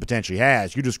Erickson potentially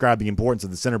has. You described the importance of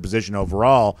the center position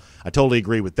overall. I totally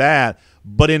agree with that.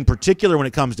 But in particular, when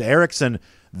it comes to Erickson,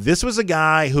 this was a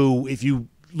guy who, if you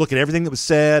look at everything that was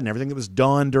said and everything that was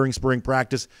done during spring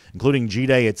practice, including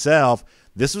G-Day itself,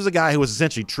 this was a guy who was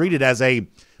essentially treated as a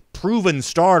proven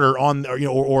starter on,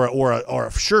 or a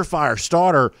surefire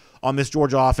starter on this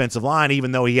Georgia offensive line,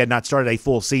 even though he had not started a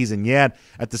full season yet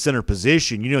at the center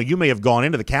position. You may have gone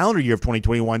into the calendar year of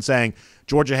 2021 saying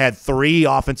Georgia had 3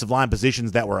 offensive line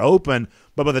positions that were open,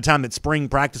 but by the time that spring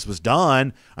practice was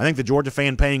done, I think the Georgia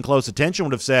fan paying close attention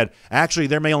would have said, actually,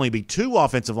 there may only be 2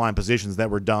 offensive line positions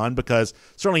that were done, because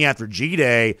certainly after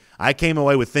G-Day, I came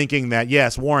away with thinking that,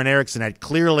 yes, Warren Erickson had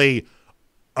clearly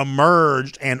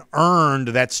emerged and earned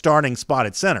that starting spot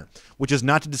at center, which is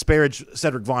not to disparage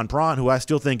Cedric Von Prawn, who I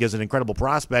still think is an incredible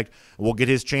prospect. Will get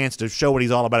his chance to show what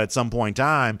he's all about at some point in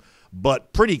time.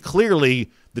 But pretty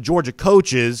clearly, the Georgia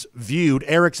coaches viewed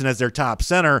Erickson as their top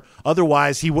center.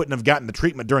 Otherwise, he wouldn't have gotten the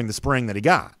treatment during the spring that he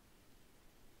got.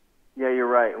 Yeah, you're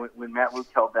right. When Matt Luke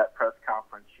held that press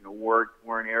conference,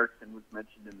 Warren Erickson was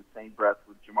mentioned in the same breath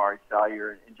with Jamari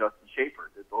Salyer and Justin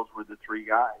Schaefer. That those were the 3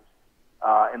 guys.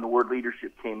 And the word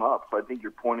leadership came up. So I think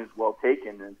your point is well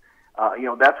taken. And,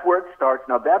 that's where it starts.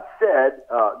 Now, that said,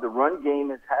 the run game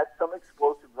has had some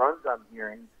explosive runs, I'm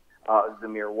hearing.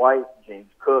 Zamir White, James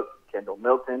Cook, Kendall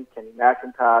Milton, Kenny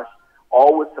McIntosh,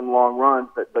 all with some long runs.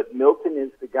 But Milton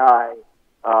is the guy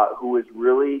who has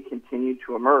really continued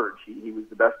to emerge. He was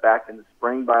the best back in the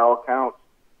spring by all counts,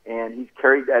 and he's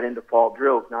carried that into fall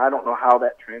drills. Now, I don't know how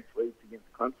that translates against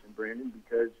Clemson, Brandon,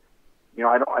 because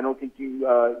I don't think you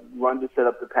run to set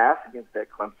up the pass against that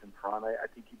Clemson front. I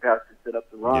think you pass to set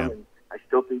up the run, and I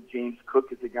still think James Cook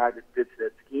is a guy that fits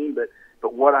that scheme.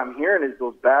 But what I'm hearing is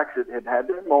those backs that have had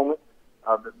their moments.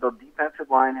 The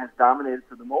defensive line has dominated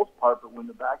for the most part, but when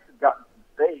the backs have gotten some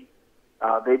space,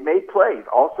 they've made plays.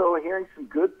 Also hearing some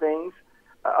good things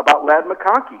about Ladd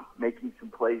McConkey making some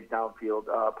plays downfield.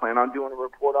 Plan on doing a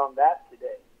report on that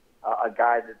today. A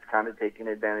guy that's kind of taking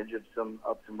advantage of some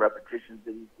repetitions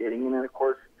that he's getting. And then, of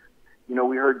course,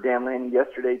 we heard Dan Lanning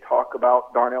yesterday talk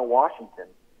about Darnell Washington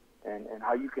and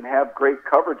how you can have great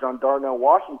coverage on Darnell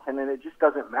Washington, and it just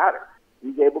doesn't matter.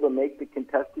 He's able to make the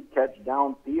contested catch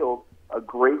downfield a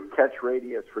great catch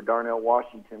radius for Darnell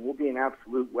Washington. Will be an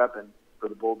absolute weapon for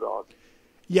the Bulldogs.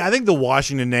 Yeah, I think the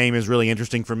Washington name is really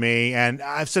interesting for me, and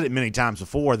I've said it many times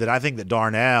before that I think that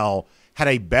Darnell had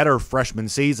a better freshman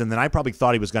season than I probably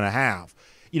thought he was going to have.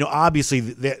 Obviously,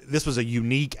 this was a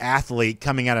unique athlete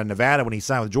coming out of Nevada when he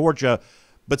signed with Georgia,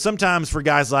 but sometimes for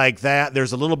guys like that,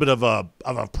 there's a little bit of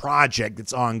a project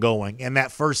that's ongoing, and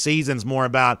that first season's more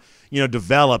about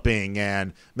developing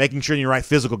and making sure you're in the right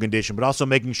physical condition, but also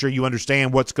making sure you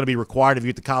understand what's going to be required of you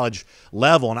at the college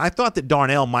level. And I thought that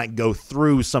Darnell might go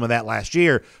through some of that last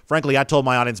year. Frankly, I told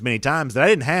my audience many times that I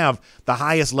didn't have the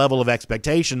highest level of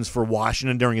expectations for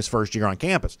Washington during his first year on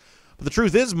campus. But the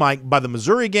truth is, Mike, by the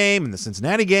Missouri game and the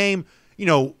Cincinnati game,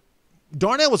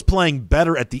 Darnell was playing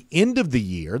better at the end of the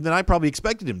year than I probably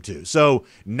expected him to. So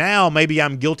now maybe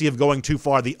I'm guilty of going too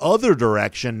far the other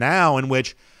direction now, in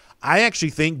which I actually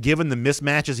think, given the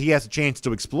mismatches he has a chance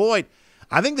to exploit,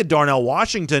 I think that Darnell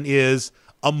Washington is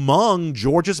among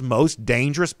Georgia's most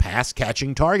dangerous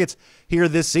pass-catching targets here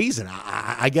this season.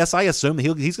 I guess I assume that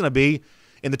he's going to be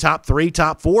in the top 3,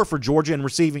 top 4 for Georgia in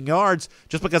receiving yards,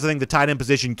 just because I think the tight end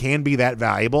position can be that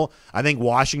valuable. I think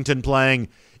Washington playing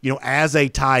as a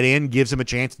tight end gives him a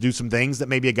chance to do some things that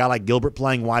maybe a guy like Gilbert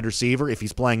playing wide receiver, if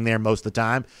he's playing there most of the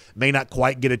time, may not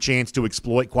quite get a chance to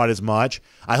exploit quite as much.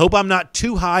 I hope I'm not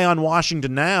too high on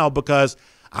Washington now, because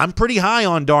I'm pretty high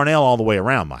on Darnell all the way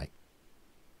around, Mike.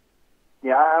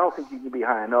 Yeah, I don't think you can be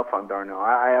high enough on Darnell.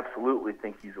 I absolutely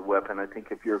think he's a weapon. I think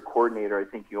if you're a coordinator, I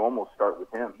think you almost start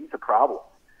with him. He's a problem.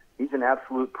 He's an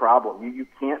absolute problem. You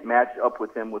can't match up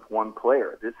with him with one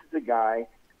player. This is a guy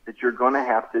that you're going to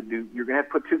have to do. You're going to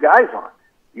have to put 2 guys on.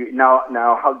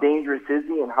 Now, how dangerous is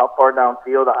he and how far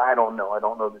downfield? I don't know. I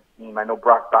don't know the scheme. I know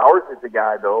Brock Bowers is a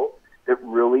guy, though, that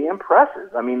really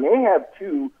impresses. I mean, they have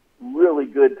 2 really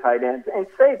good tight ends. And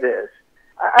say this,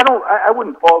 I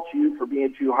wouldn't fault you for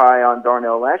being too high on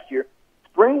Darnell last year.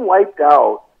 Spring wiped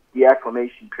out the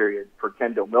acclimation period for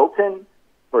Kendall Milton,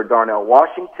 for Darnell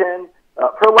Washington,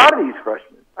 for a lot of these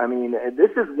freshmen. I mean,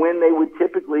 this is when they would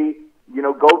typically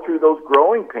go through those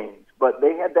growing pains, but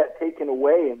they had that taken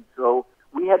away, and so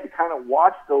we had to kind of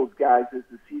watch those guys as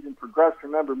the season progressed.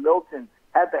 Remember, Milton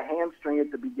had the hamstring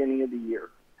at the beginning of the year.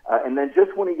 And then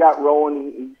just when he got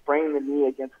rolling, he sprained the knee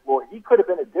against Florida. He could have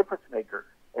been a difference maker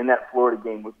in that Florida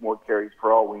game with more carries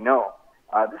for all we know.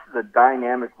 This is a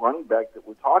dynamic running back that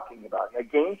we're talking about, a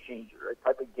game changer, a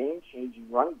type of game-changing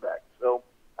running back. So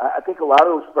I think a lot of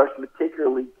those freshmen,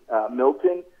 particularly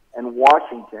Milton and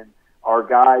Washington, are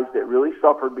guys that really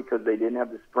suffered because they didn't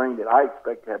have the spring that I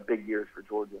expect to have big years for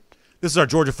Georgia. This is our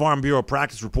Georgia Farm Bureau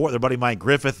practice report. Their buddy Mike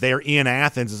Griffith. They're in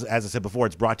Athens. As I said before,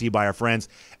 it's brought to you by our friends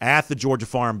at the Georgia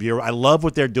Farm Bureau. I love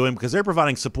what they're doing because they're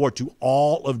providing support to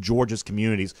all of Georgia's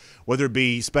communities, whether it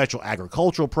be special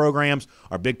agricultural programs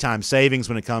or big-time savings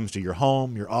when it comes to your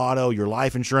home, your auto, your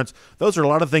life insurance. Those are a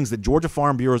lot of things that Georgia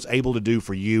Farm Bureau is able to do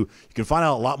for you. You can find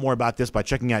out a lot more about this by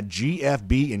checking out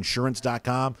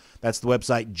gfbinsurance.com. That's the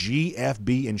website,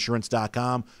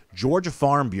 gfbinsurance.com. Georgia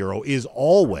Farm Bureau is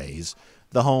always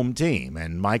the home team.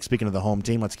 And Mike, speaking of the home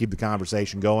team, let's keep the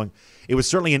conversation going. It was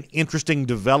certainly an interesting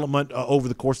development over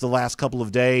the course of the last couple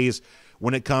of days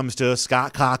when it comes to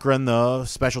Scott Cochran, the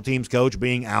special teams coach,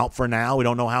 being out for now. We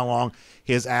don't know how long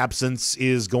his absence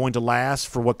is going to last.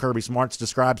 For what Kirby Smart's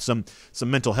described, some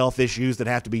mental health issues that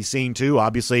have to be seen too.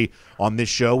 Obviously, on this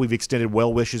show, we've extended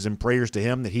well wishes and prayers to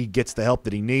him that he gets the help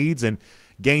that he needs and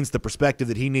gains the perspective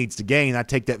that he needs to gain. I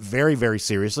take that very, very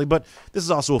seriously. But this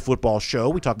is also a football show.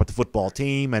 We talk about the football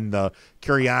team, and the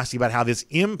curiosity about how this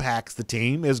impacts the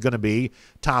team is going to be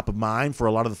top of mind for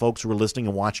a lot of the folks who are listening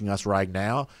and watching us right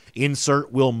now.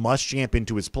 Insert Will Muschamp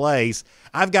into his place.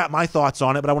 I've got my thoughts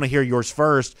on it, but I want to hear yours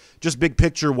first. Just big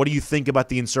picture, what do you think about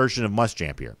the insertion of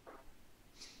Muschamp here?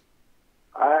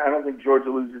 I don't think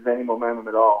Georgia loses any momentum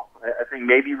at all. I think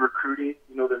maybe recruiting,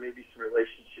 there may be some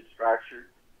relationships fractured.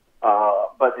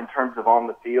 But in terms of on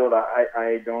the field,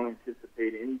 I don't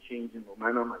anticipate any change in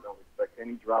momentum. I don't expect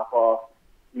any drop-off.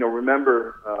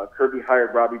 Remember, Kirby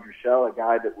hired Robbie Drechel, a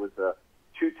guy that was a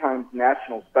two-time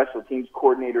national special teams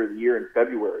coordinator of the year in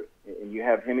February, and you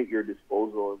have him at your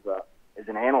disposal as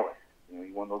an analyst.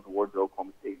 He won those awards at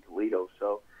Oklahoma State and Toledo.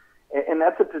 So, and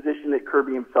that's a position that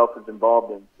Kirby himself is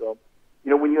involved in. So,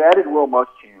 when you added Will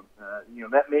Muschamp,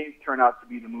 that may turn out to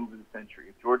be the move of the century.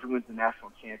 If Georgia wins the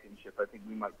national championship, I think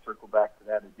we might circle back to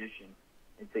that addition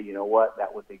and say, you know what,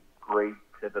 that was a great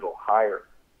pivotal hire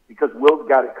because Will's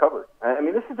got it covered. I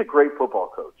mean, this is a great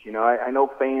football coach. I know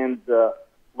fans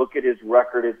look at his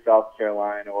record at South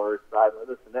Carolina or his side.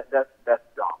 Listen, that's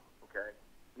dumb. Okay,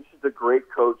 this is a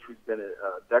great coach who's been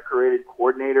a decorated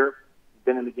coordinator. He's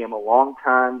been in the game a long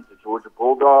time. He's a Georgia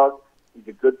Bulldog. He's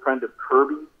a good friend of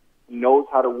Kirby. He knows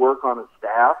how to work on a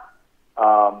staff.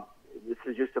 This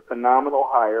is just a phenomenal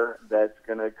hire that's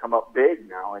going to come up big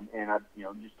now. And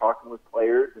I'm just talking with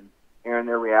players and hearing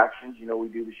their reactions. We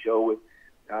do the show with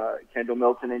Kendall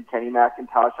Milton and Kenny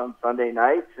McIntosh on Sunday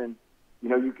nights, and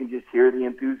you can just hear the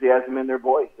enthusiasm in their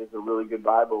voice. There's a really good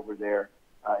vibe over there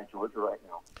at Georgia right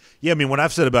now. Yeah, I mean, what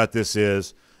I've said about this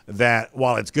is that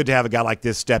while it's good to have a guy like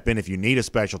this step in if you need a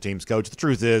special teams coach, the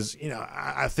truth is,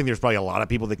 I think there's probably a lot of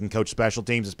people that can coach special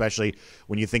teams, especially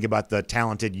when you think about the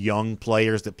talented young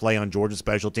players that play on Georgia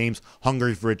special teams,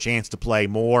 hungry for a chance to play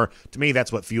more. To me,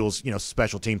 that's what fuels,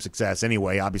 special team success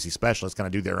anyway. Obviously, specialists kind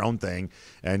of do their own thing,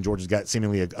 and Georgia's got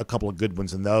seemingly a couple of good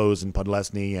ones in those, and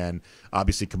Podlesny and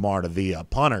obviously Camarda, the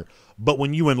punter. But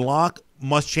when you unlock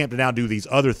Muschamp to now do these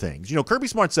other things. Kirby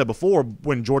Smart said before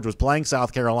when Georgia was playing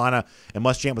South Carolina and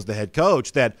Muschamp was the head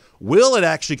coach that Will had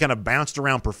actually kind of bounced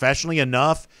around professionally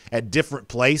enough at different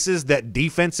places that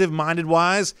defensive-minded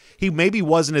wise, he maybe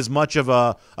wasn't as much of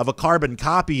a carbon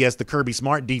copy as the Kirby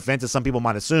Smart defense as some people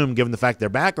might assume given the fact their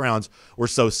backgrounds were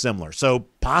so similar. So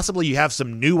possibly you have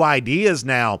some new ideas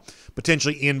now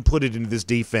potentially inputted into this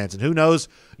defense. And who knows,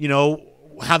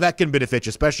 how that can benefit you,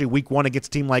 especially week one against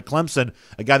a team like Clemson,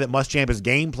 a guy that Muschamp has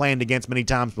game planned against many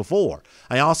times before.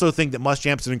 I also think that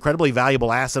Muschamp's an incredibly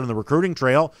valuable asset on the recruiting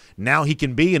trail. Now he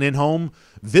can be an in-home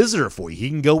visitor for you. He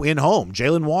can go in-home.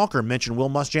 Jalen Walker mentioned Will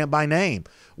Muschamp by name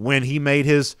when he made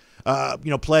his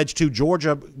pledge to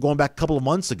Georgia going back a couple of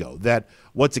months ago. That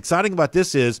what's exciting about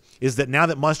this is that now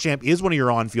that Muschamp is one of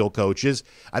your on-field coaches,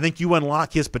 I think you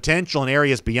unlock his potential in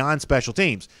areas beyond special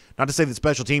teams. Not to say that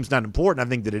special teams not important, I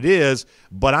think that it is,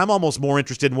 but I'm almost more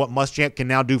interested in what Muschamp can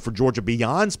now do for Georgia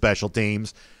beyond special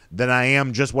teams than I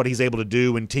am just what he's able to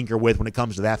do and tinker with when it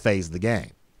comes to that phase of the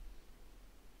game.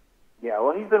 Yeah,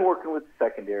 well, he's been working with the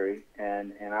secondary,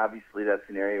 and obviously that's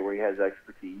an area where he has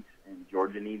expertise, and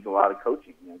Georgia needs a lot of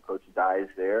coaching. Coach Dye is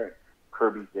there, and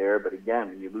Kirby's there, but again,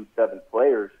 when you lose 7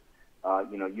 players,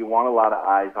 you want a lot of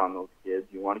eyes on those kids.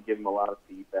 You want to give them a lot of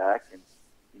feedback, and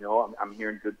I'm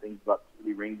hearing good things about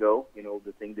Ringo.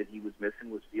 The thing that he was missing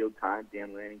was field time.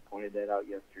 Dan Lanning pointed that out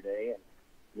yesterday, and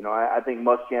I think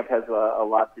Muschamp has a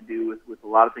lot to do with a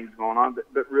lot of things going on,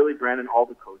 but really, Brandon, all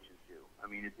the coaches do. I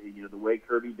mean, the way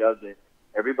Kirby does it,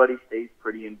 everybody stays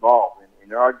pretty involved, and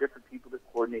there are different people that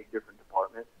coordinate different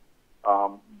departments.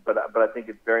 But I think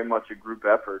it's very much a group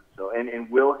effort. So and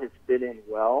Will has fit in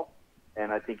well,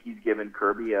 and I think he's given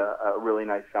Kirby a really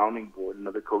nice sounding board.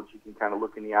 Another coach you can kind of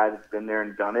look in the eye that's been there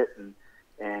and done it,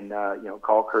 and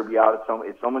call Kirby out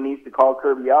if someone needs to call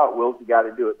Kirby out. Will's the guy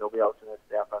to do it. Nobody else in that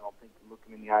staff, I don't think, can look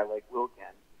him in the eye like Will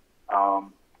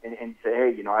can, and say,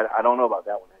 hey, I don't know about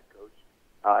that one, head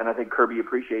coach. And I think Kirby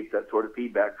appreciates that sort of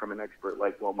feedback from an expert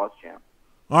like Will Muschamp.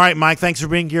 All right, Mike, thanks for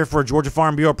being here for a Georgia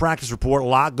Farm Bureau practice report. A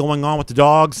lot going on with the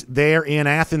Dogs there in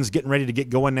Athens, getting ready to get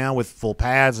going now with full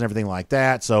pads and everything like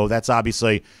that. So that's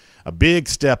obviously a big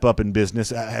step up in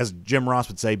business. As Jim Ross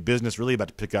would say, business really about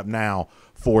to pick up now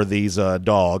for these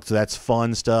Dogs. So that's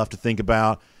fun stuff to think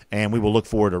about, and we will look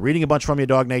forward to reading a bunch from you at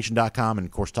DawgNation.com and,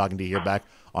 of course, talking to you here back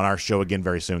on our show again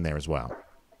very soon there as well.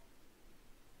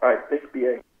 All right, thanks,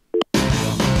 BA.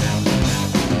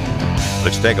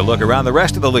 Let's take a look around the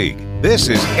rest of the league. This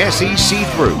is SEC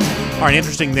Through. All right,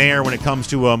 interesting there when it comes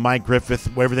to Mike Griffith,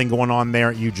 everything going on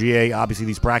there at UGA. Obviously,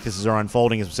 these practices are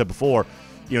unfolding, as we said before.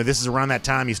 This is around that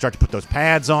time you start to put those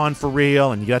pads on for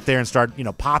real, and you get there and start,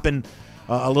 popping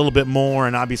a little bit more.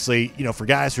 And obviously, for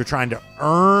guys who are trying to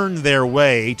earn their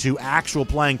way to actual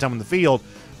playing time on the field,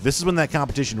 this is when that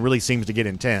competition really seems to get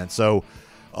intense. So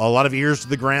a lot of ears to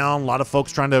the ground, a lot of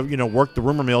folks trying to, work the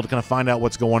rumor mill to kind of find out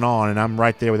what's going on. And I'm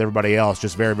right there with everybody else,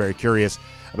 just very, very curious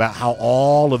about how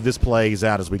all of this plays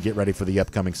out as we get ready for the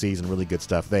upcoming season. Really good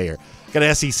stuff there. Got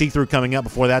an SEC Through coming up.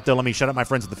 Before that, though, let me shout out my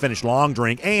friends at the Finish Long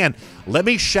Drink. And let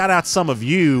me shout out some of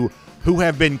you who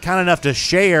have been kind enough to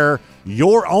share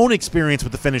your own experience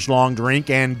with the Finish Long Drink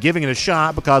and giving it a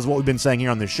shot because of what we've been saying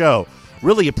here on this show.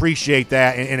 Really appreciate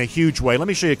that in a huge way. Let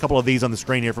me show you a couple of these on the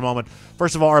screen here for a moment.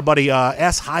 First of all, our buddy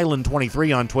S.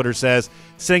 Highland23 on Twitter says,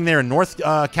 sitting there in North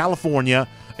California,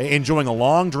 enjoying a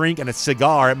long drink and a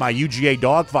cigar at my UGA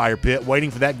dog fire pit,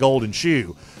 waiting for that golden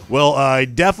shoe. Well,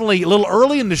 definitely a little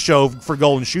early in the show for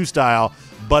golden shoe style,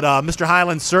 but Mr.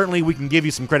 Highland, certainly we can give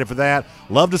you some credit for that.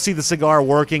 Love to see the cigar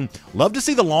working. Love to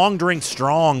see the long drink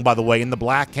strong, by the way, in the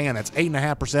black can. That's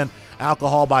 8.5%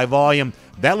 alcohol by volume.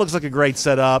 That looks like a great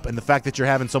setup, and the fact that you're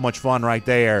having so much fun right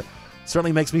there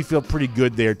certainly makes me feel pretty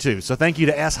good there, too. So thank you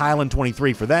to S.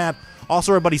 Highland23 for that.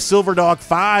 Also, our buddy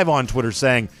SilverDog5 on Twitter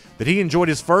saying that he enjoyed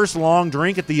his first long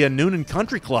drink at the Noonan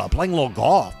Country Club, playing a little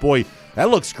golf. Boy, that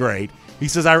looks great. He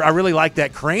says, I really like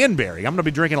that cranberry. I'm going to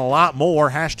be drinking a lot more.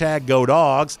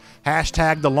 #GoDogs.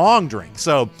 #the long drink.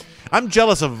 So I'm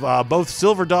jealous of both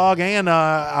SilverDog and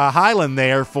Highland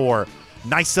there for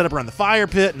nice setup around the fire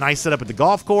pit, nice setup at the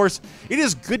golf course. It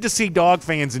is good to see dog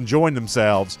fans enjoying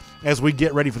themselves as we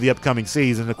get ready for the upcoming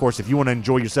season. Of course, if you want to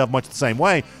enjoy yourself much the same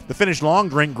way, the Finish Long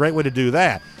Drink, great way to do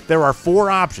that. There are 4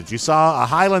 options. You saw a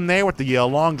Highland there with the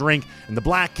long drink in the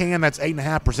black can. That's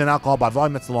 8.5% alcohol by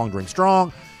volume. That's the long drink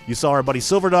strong. You saw our buddy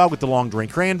SilverDog with the long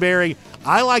drink cranberry.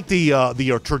 I like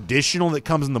the traditional that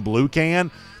comes in the blue can.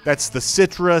 That's the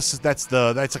citrus. That's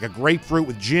like a grapefruit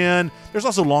with gin. There's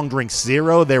also long drink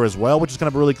zero there as well, which is kind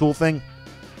of a really cool thing.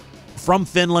 From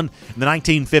Finland in the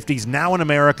 1950s, now in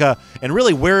America, and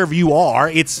really wherever you are,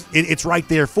 it's right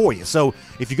there for you. So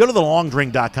if you go to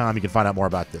thelongdrink.com, you can find out more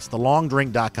about this.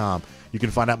 Thelongdrink.com, you can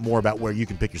find out more about where you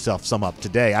can pick yourself some up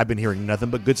today. I've been hearing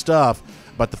nothing but good stuff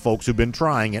about the folks who've been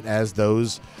trying it, as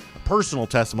those personal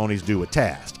testimonies do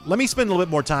attest. Let me spend a little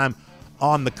bit more time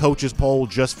on the coaches poll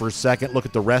just for a second. Look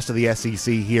at the rest of the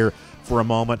SEC here for a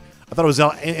moment. I thought it was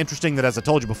interesting that, as I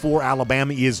told you before,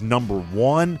 Alabama is number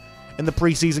 1 in the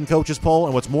preseason coaches poll.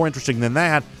 And what's more interesting than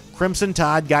that, Crimson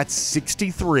Tide got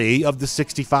 63 of the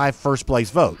 65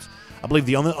 first-place votes. I believe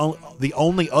the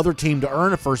only other team to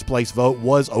earn a first-place vote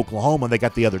was Oklahoma. They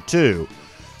got the other 2.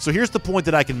 So here's the point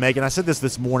that I can make, and I said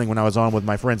this morning when I was on with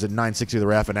my friends at 960 The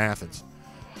Ref in Athens.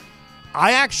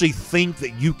 I actually think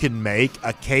that you can make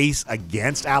a case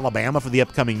against Alabama for the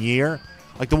upcoming year.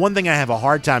 Like, the one thing I have a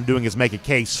hard time doing is make a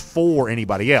case for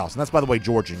anybody else, and that's, by the way,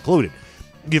 Georgia included.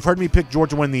 You've heard me pick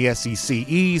Georgia to win the SEC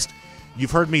East.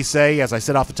 You've heard me say, as I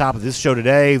said off the top of this show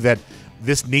today, that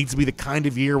this needs to be the kind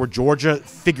of year where Georgia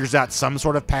figures out some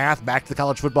sort of path back to the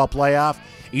college football playoff,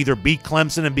 either beat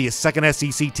Clemson and be a second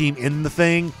SEC team in the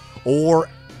thing, or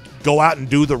go out and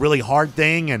do the really hard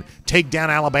thing and take down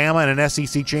Alabama in an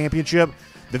SEC championship.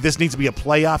 That this needs to be a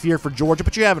playoff year for Georgia.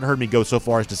 But you haven't heard me go so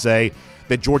far as to say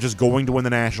that Georgia's going to win the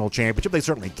national championship. They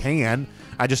certainly can.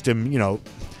 I just am,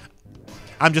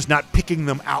 I'm just not picking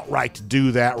them outright to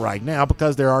do that right now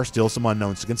because there are still some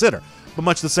unknowns to consider. But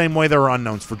much the same way there are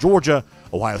unknowns for Georgia,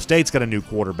 Ohio State's got a new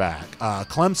quarterback.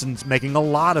 Clemson's making a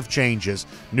lot of changes,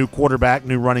 new quarterback,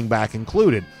 new running back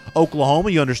included.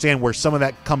 Oklahoma, you understand where some of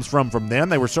that comes from them.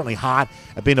 They were certainly hot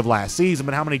at the end of last season,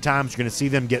 but how many times you're going to see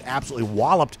them get absolutely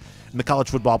walloped in the college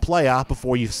football playoff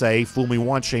before you say, fool me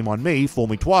once, shame on me, fool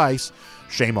me twice,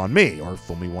 shame on me, or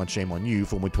fool me once, shame on you,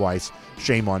 fool me twice,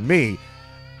 shame on me.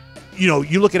 You know,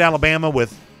 you look at Alabama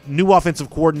with new offensive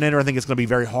coordinator. I think it's going to be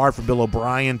very hard for Bill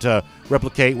O'Brien to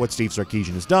replicate what Steve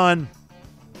Sarkisian has done.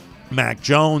 Mac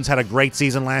Jones had a great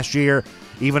season last year.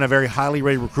 Even a very highly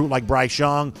rated recruit like Bryce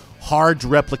Young, hard to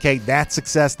replicate that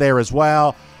success there as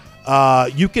well.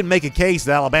 You can make a case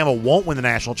that Alabama won't win the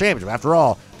national championship. After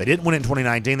all, they didn't win it in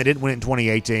 2019. They didn't win it in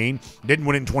 2018. Didn't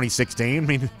win it in 2016. I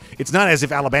mean, it's not as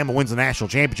if Alabama wins the national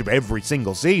championship every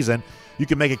single season. You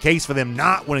can make a case for them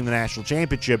not winning the national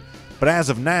championship. But as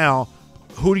of now,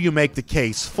 who do you make the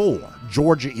case for?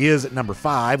 Georgia is at number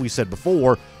 5. We said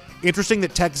before. Interesting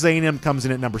that Texas A&M comes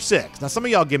in at number 6. Now, some of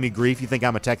y'all give me grief. You think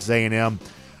I'm a Texas A&M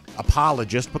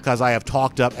apologist because I have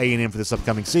talked up A&M for this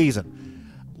upcoming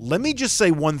season. Let me just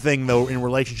say one thing, though, in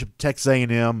relationship to Texas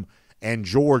A&M and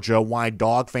Georgia, why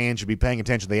Dog fans should be paying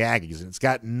attention to the Aggies. And it's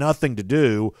got nothing to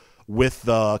do with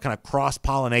the kind of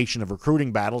cross-pollination of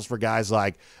recruiting battles for guys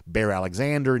like Bear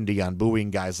Alexander and Deion Bowie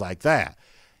and guys like that.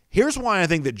 Here's why I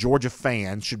think that Georgia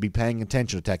fans should be paying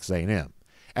attention to Texas A&M.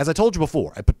 As I told you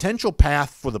before, a potential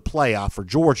path for the playoff for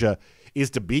Georgia is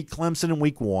to beat Clemson in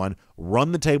week 1,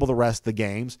 run the table the rest of the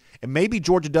games, and maybe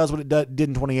Georgia does what it did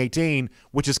in 2018,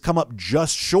 which is come up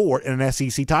just short in an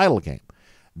SEC title game.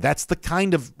 That's the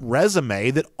kind of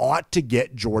resume that ought to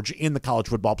get Georgia in the college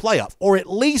football playoff, or at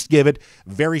least give it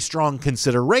very strong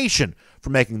consideration for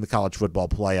making the college football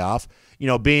playoff. You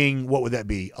know, being, what would that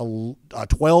be, a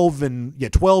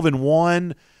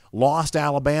 12-1, lost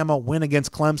Alabama, win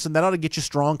against Clemson. That ought to get you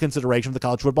strong consideration for the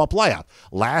college football playoff.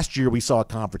 Last year, we saw a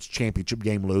conference championship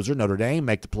game loser, Notre Dame,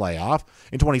 make the playoff.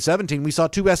 In 2017, we saw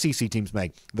 2 SEC teams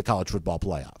make the college football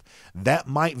playoff. That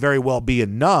might very well be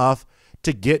enough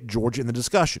to get Georgia in the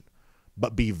discussion.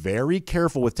 But be very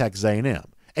careful with Texas A&M.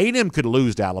 A&M could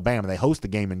lose to Alabama. They host the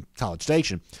game in College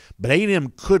Station. But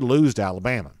A&M could lose to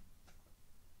Alabama.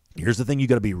 Here's the thing you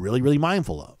got to be really, really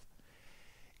mindful of.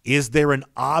 Is there an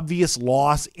obvious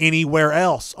loss anywhere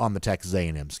else on the Texas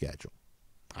A&M schedule?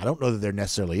 I don't know that there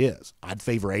necessarily is. I'd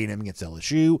favor A&M against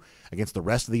LSU, against the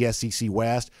rest of the SEC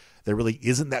West. There really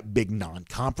isn't that big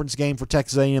non-conference game for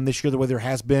Texas A&M this year the way there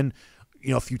has been,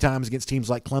 a few times against teams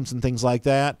like Clemson, things like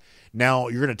that. Now,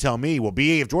 you're going to tell me, well,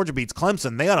 BA, if Georgia beats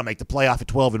Clemson, they ought to make the playoff at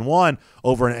 12-1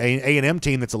 over an A&M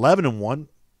team that's 11-1.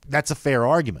 That's a fair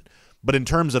argument. But in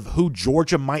terms of who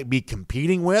Georgia might be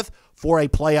competing with for a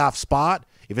playoff spot,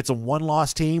 if it's a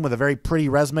one-loss team with a very pretty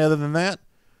resume other than that,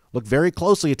 look very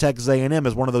closely at Texas A&M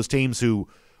as one of those teams who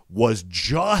was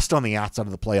just on the outside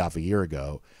of the playoff a year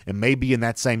ago and may be in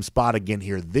that same spot again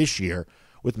here this year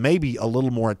with maybe a little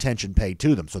more attention paid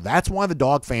to them. So that's why the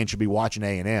Dog fans should be watching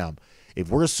A&M. If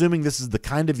we're assuming this is the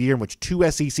kind of year in which 2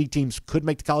 SEC teams could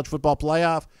make the college football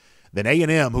playoff, then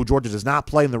A&M, who Georgia does not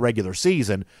play in the regular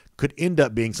season, could end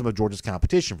up being some of Georgia's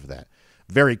competition for that.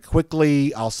 Very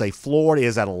quickly, I'll say Florida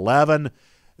is at 11.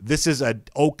 This is an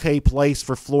okay place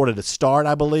for Florida to start,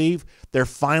 I believe. Their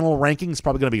final ranking is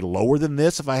probably going to be lower than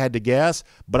this if I had to guess,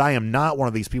 but I am not one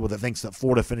of these people that thinks that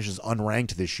Florida finishes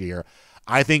unranked this year.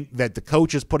 I think that the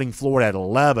coaches putting Florida at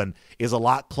 11 is a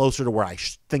lot closer to where I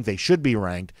think they should be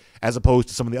ranked as opposed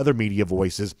to some of the other media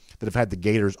voices that have had the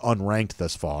Gators unranked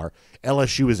thus far.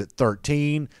 LSU is at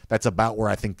 13. That's about where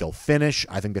I think they'll finish.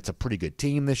 I think that's a pretty good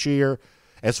team this year.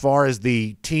 As far as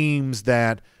the teams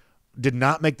that did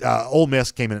not make Ole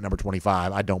Miss came in at number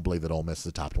 25. I don't believe that Ole Miss is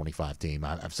a top 25 team.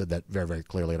 I've said that very, very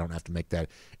clearly. I don't have to make that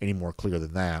any more clear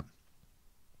than that.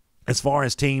 As far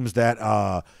as teams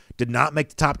that did not make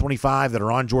the top 25 that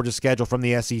are on Georgia's schedule from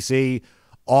the SEC,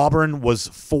 Auburn was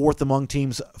 4th among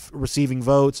teams receiving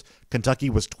votes. Kentucky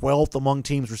was 12th among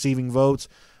teams receiving votes.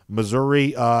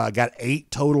 Missouri got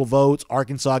 8 total votes.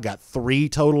 Arkansas got 3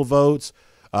 total votes.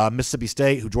 Mississippi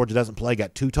State, who Georgia doesn't play,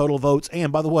 got 2 total votes.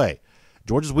 And by the way,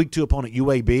 Georgia's Week 2 opponent,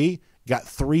 UAB, got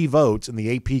 3 votes in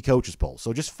the AP coaches poll.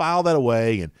 So just file that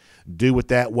away and do with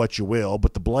that what you will.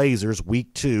 But the Blazers,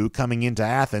 Week 2, coming into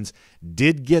Athens,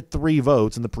 did get 3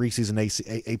 votes in the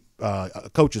preseason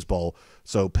coaches poll.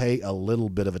 So pay a little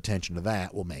bit of attention to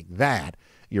that. We'll make that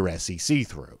your SEC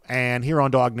through. And here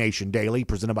on DawgNation Daily,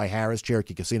 presented by Harris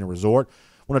Cherokee Casino Resort,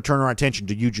 I want to turn our attention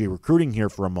to UGA recruiting here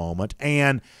for a moment.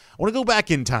 And I want to go back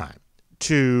in time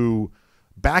to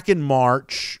back in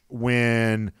March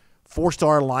when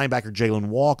 4-star linebacker Jalen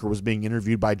Walker was being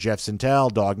interviewed by Jeff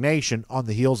Sintel, DawgNation, on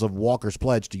the heels of Walker's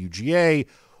pledge to UGA.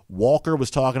 Walker was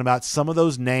talking about some of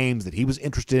those names that he was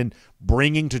interested in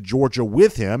bringing to Georgia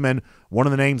with him, and one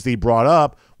of the names that he brought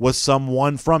up was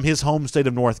someone from his home state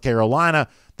of North Carolina,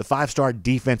 the 5-star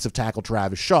defensive tackle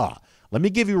Travis Shaw. Let me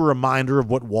give you a reminder of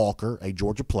what Walker, a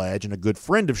Georgia pledge and a good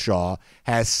friend of Shaw,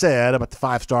 has said about the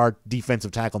 5-star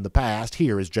defensive tackle in the past.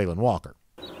 Here is Jalen Walker.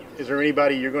 Is there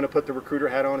anybody you're going to put the recruiter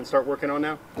hat on and start working on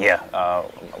now? Yeah,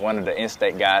 one of the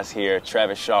in-state guys here,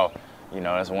 Travis Shaw,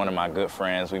 that's one of my good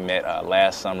friends. We met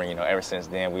last summer. Ever since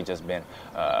then, we've just been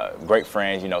great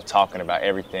friends, talking about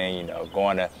everything,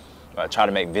 going to try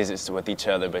to make visits with each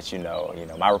other. But,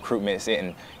 my recruitment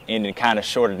is ending kind of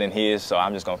shorter than his, so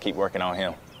I'm just going to keep working on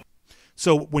him.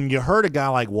 So when you heard a guy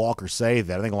like Walker say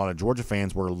that, I think a lot of Georgia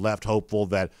fans were left hopeful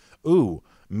that,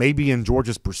 maybe in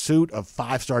Georgia's pursuit of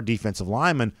 5-star defensive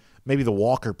linemen, maybe the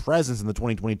Walker presence in the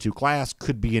 2022 class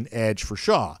could be an edge for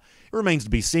Shaw. It remains to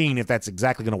be seen if that's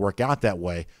exactly going to work out that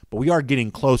way, but we are getting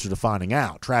closer to finding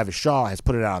out. Travis Shaw has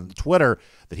put it out on Twitter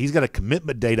that he's got a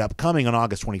commitment date upcoming on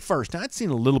August 21st. Now, I'd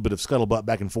seen a little bit of scuttlebutt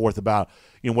back and forth about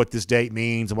what this date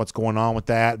means and what's going on with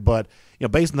that, but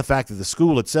based on the fact that the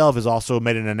school itself has also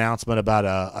made an announcement about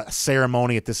a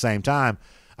ceremony at the same time,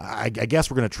 I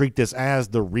guess we're going to treat this as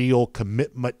the real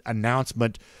commitment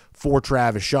announcement for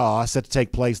Travis Shaw, set to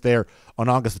take place there on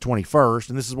August the 21st.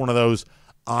 And this is one of those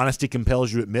honesty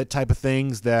compels you to admit type of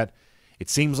things that it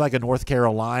seems like a North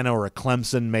Carolina or a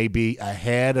Clemson may be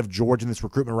ahead of Georgia in this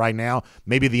recruitment right now.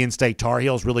 Maybe the in-state Tar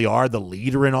Heels really are the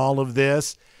leader in all of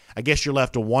this. I guess you're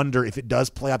left to wonder if it does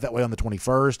play out that way on the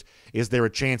 21st, is there a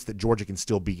chance that Georgia can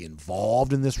still be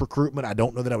involved in this recruitment? I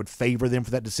don't know that I would favor them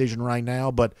for that decision right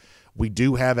now, but we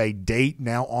do have a date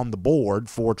now on the board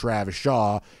for Travis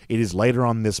Shaw. It is later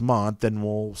on this month, and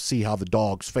we'll see how the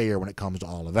Dogs fare when it comes to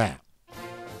all of that.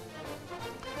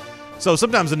 So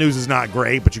sometimes the news is not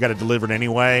great, but you got to deliver it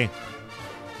anyway.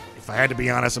 If I had to be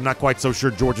honest, I'm not quite so sure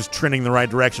Georgia's trending in the right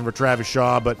direction for Travis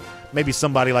Shaw, but maybe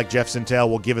somebody like Jeff Sintel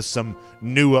will give us some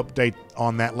new update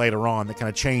on that later on that kind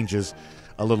of changes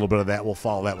a little bit of that. We'll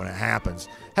follow that when it happens.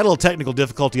 Had a little technical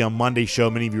difficulty on Monday's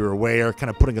show, many of you are aware, kind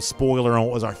of putting a spoiler on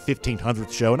what was our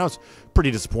 1500th show, and I was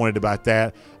pretty disappointed about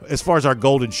that. As far as our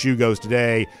golden shoe goes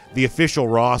today, the official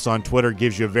Ross on Twitter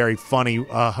gives you a very funny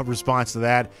response to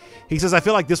that. He says, I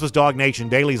feel like this was DawgNation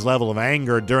Daily's level of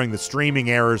anger during the streaming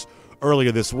errors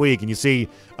earlier this week, and you see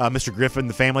Mr. Griffin,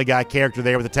 the Family Guy character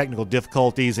there with the technical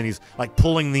difficulties, and he's like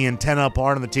pulling the antenna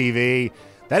apart on the TV.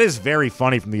 That is very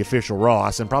funny from the official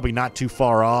Ross, and probably not too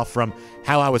far off from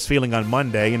how I was feeling on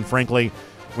Monday, and frankly,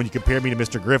 when you compare me to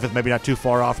Mr. Griffith, maybe not too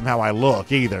far off from how I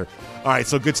look either. All right,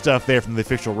 so good stuff there from the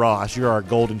official Ross. You're our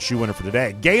golden shoe winner for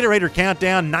today. Gatorator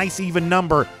Countdown, nice even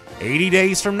number, 80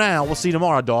 days from now. We'll see you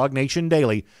tomorrow, DawgNation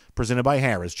Daily, presented by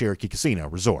Harrah's Cherokee Casino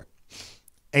Resort.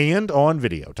 And on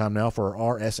video. Time now for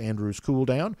our R.S. Andrews Cool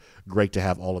Down. Great to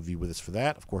have all of you with us for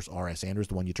that. Of course, R.S. Andrews,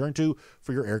 the one you turn to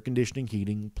for your air conditioning,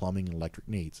 heating, plumbing, and electric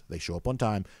needs. They show up on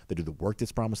time. They do the work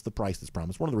that's promised, the price that's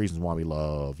promised. One of the reasons why we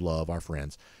love our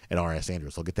friends at R.S.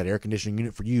 Andrews. They'll get that air conditioning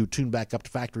unit for you, tuned back up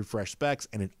to factory fresh specs,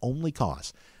 and it only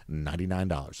costs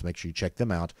 $99. So make sure you check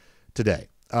them out today.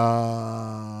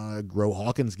 Grow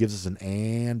Hawkins gives us an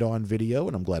and on video,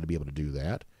 and I'm glad to be able to do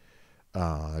that.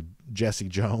 Jesse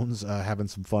Jones having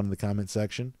some fun in the comment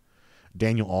section.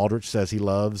 Daniel Aldrich says he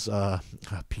loves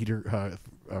Peter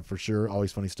for sure.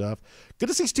 Always funny stuff. Good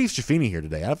to see Steve Schaffini here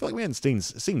today. I feel like we hadn't seen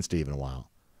Steve in a while.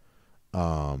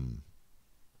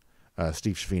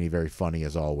 Steve Schaffini, very funny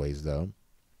as always, though.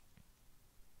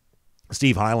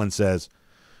 Steve Highland says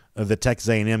that Texas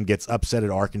A&M gets upset at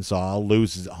Arkansas,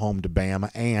 loses at home to Bama,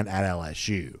 and at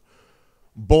LSU.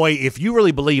 Boy, if you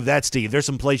really believe that, Steve, there's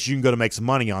some place you can go to make some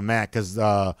money on that, because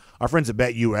our friends at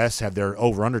BetUS have their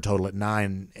over-under total at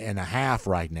 9.5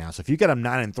 right now. So if you got them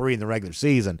 9-3 in the regular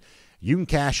season, you can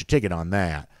cash a ticket on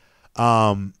that.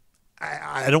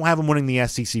 I don't have them winning the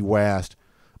SEC West,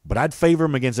 but I'd favor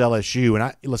them against LSU.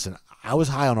 And I was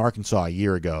high on Arkansas a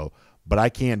year ago, but I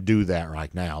can't do that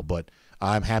right now. But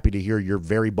I'm happy to hear your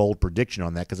very bold prediction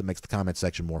on that, because it makes the comment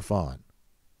section more fun.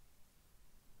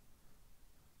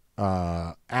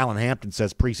 Alan Hampton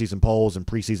says preseason polls and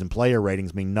preseason player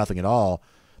ratings mean nothing at all.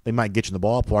 They might get you in the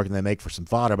ballpark and they make for some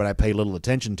fodder, but I pay little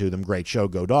attention to them. Great show,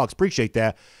 go Dogs. Appreciate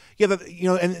that. Yeah,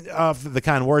 and for the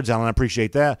kind words, Alan, I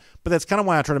appreciate that. But that's kind of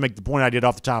why I try to make the point I did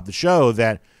off the top of the show,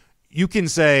 that you can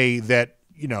say that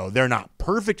they're not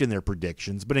perfect in their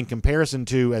predictions, but in comparison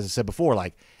to, as I said before,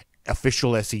 like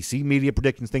official SEC media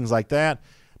predictions, things like that,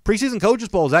 preseason coaches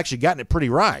poll has actually gotten it pretty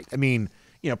right. I mean,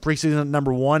 preseason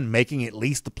number one, making at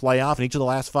least the playoff in each of the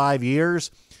last 5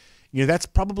 years, that's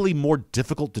probably more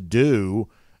difficult to do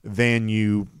than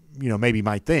you maybe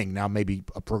might think. Now, maybe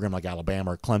a program like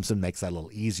Alabama or Clemson makes that a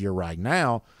little easier right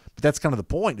now, But that's kind of the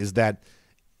point is that,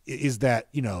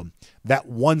 that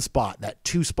one spot, that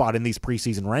two spot in these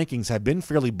preseason rankings have been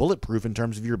fairly bulletproof in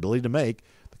terms of your ability to make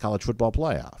the college football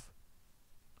playoff.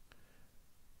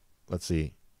 Let's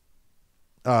see.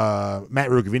 Matt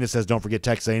Rukavina says, don't forget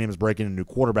Texas A&M is breaking a new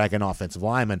quarterback and offensive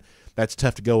lineman. That's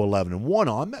tough to go 11-1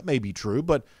 on. That may be true,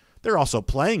 but there are also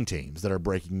playing teams that are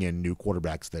breaking in new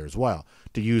quarterbacks there as well.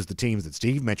 To use the teams that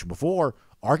Steve mentioned before,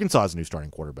 Arkansas is a new starting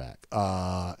quarterback.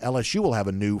 LSU will have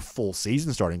a new full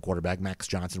season starting quarterback. Max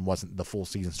Johnson wasn't the full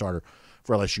season starter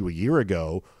for LSU a year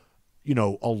ago.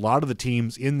 A lot of the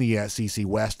teams in the SEC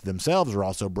West themselves are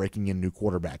also breaking in new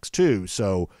quarterbacks too.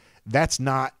 So that's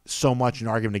not so much an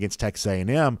argument against Texas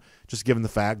A&M, just given the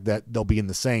fact that they'll be in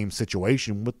the same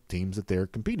situation with teams that they're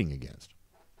competing against.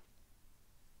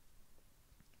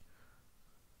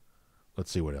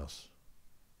 Let's see what else.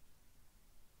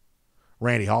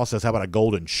 Randy Hall says, how about a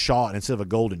Golden Shaw? And instead of a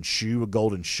Golden Shoe, a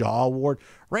Golden Shaw Award?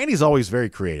 Randy's always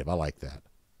very creative. I like that.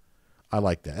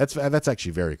 That's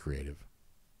actually very creative.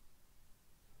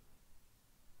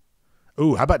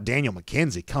 Ooh, how about Daniel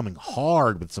McKenzie coming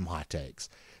hard with some hot takes,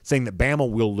 saying that Bama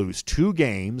will lose 2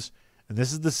 games, and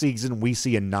this is the season we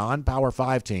see a non-Power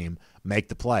 5 team make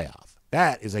the playoff.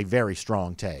 That is a very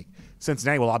strong take.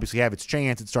 Cincinnati will obviously have its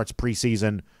chance. It starts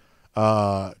preseason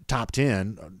top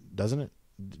 10, doesn't it?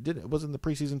 Wasn't the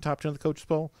preseason top 10 of the coaches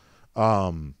poll?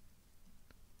 Hold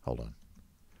on.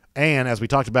 And as we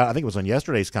talked about, I think it was on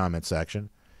yesterday's comment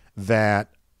section, that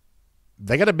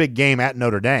they got a big game at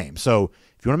Notre Dame. So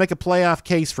if you want to make a playoff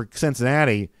case for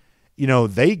Cincinnati,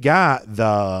 they got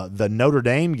the Notre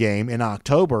Dame game in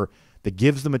October that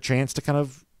gives them a chance to kind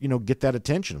of, get that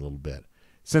attention a little bit.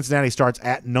 Cincinnati starts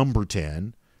at number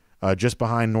 10, just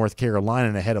behind North Carolina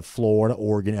and ahead of Florida,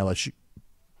 Oregon, LSU,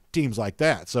 teams like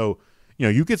that. So,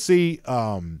 you could see,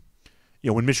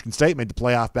 when Michigan State made the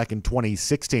playoff back in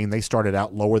 2016, they started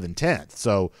out lower than 10th.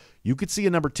 So you could see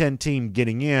a number 10 team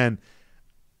getting in.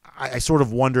 I sort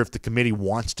of wonder if the committee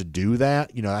wants to do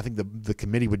that. I think the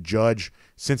committee would judge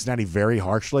Cincinnati very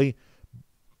harshly.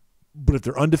 But if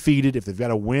they're undefeated, if they've got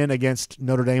a win against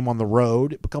Notre Dame on the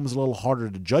road, it becomes a little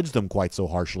harder to judge them quite so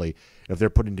harshly if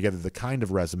they're putting together the kind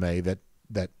of resume that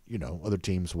other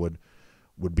teams would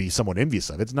be somewhat envious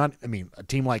of. It's not, a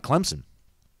team like Clemson.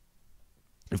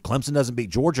 If Clemson doesn't beat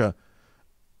Georgia,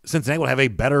 Cincinnati will have a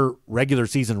better regular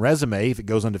season resume if it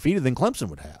goes undefeated than Clemson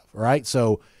would have, right?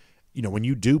 So, when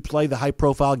you do play the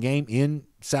high-profile game in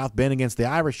South Bend against the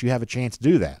Irish, you have a chance to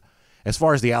do that. As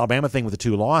far as the Alabama thing with the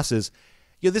 2 losses,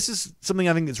 this is something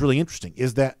I think that's really interesting,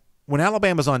 is that when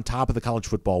Alabama's on top of the college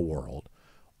football world,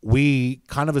 we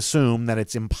kind of assume that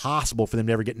it's impossible for them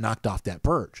to ever get knocked off that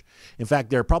perch. In fact,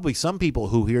 there are probably some people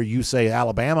who hear you say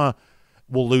Alabama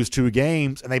will lose 2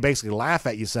 games, and they basically laugh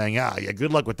at you saying,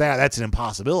 good luck with that. That's an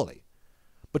impossibility.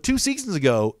 But 2 seasons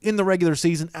ago, in the regular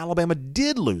season, Alabama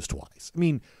did lose twice.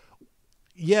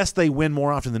 Yes, they win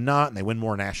more often than not, and they win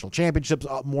more national championships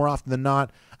more often than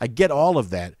not. I get all of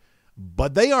that,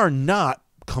 but they are not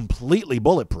completely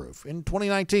bulletproof. In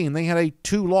 2019, they had a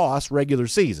 2-loss regular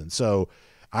season, so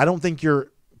I don't think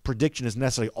your prediction is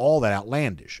necessarily all that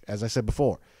outlandish. As I said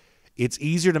before, it's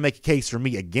easier to make a case for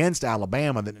me against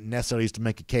Alabama than it necessarily is to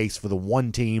make a case for the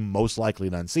one team most likely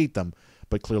to unseat them,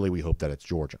 but clearly we hope that it's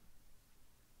Georgia.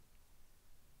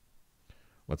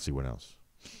 Let's see what else.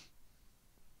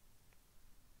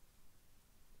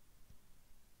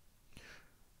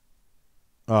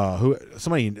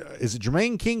 Is it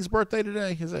Jermaine King's birthday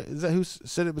today? Is that who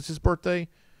said it was his birthday?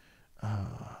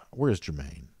 Where is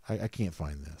Jermaine? I can't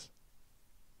find this.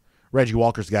 Reggie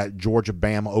Walker's got Georgia,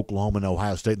 Bama, Oklahoma, and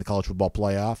Ohio State in the college football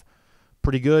playoff.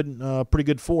 Pretty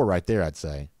good 4 right there, I'd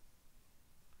say.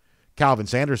 Calvin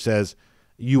Sanders says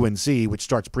UNC, which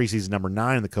starts preseason number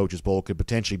 9 in the coaches poll, could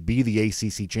potentially be the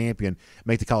ACC champion,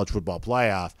 make the college football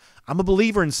playoff. I'm a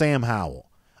believer in Sam Howell.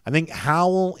 I think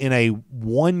Howell in a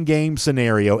 1-game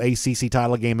scenario, ACC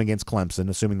title game against Clemson,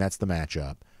 assuming that's the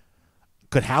matchup.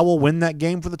 Could Howell win that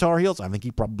game for the Tar Heels? I think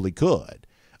he probably could.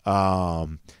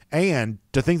 And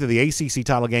to think that the ACC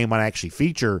title game might actually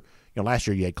feature, last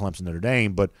year you had Clemson Notre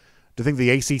Dame, but to think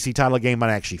the ACC title game might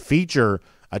actually feature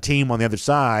a team on the other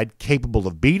side capable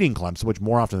of beating Clemson, which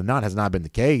more often than not has not been the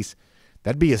case,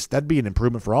 that'd be an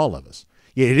improvement for all of us.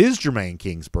 Yeah, it is Jermaine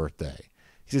King's birthday.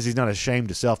 He says he's not ashamed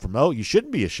to self-promote. You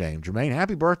shouldn't be ashamed, Jermaine.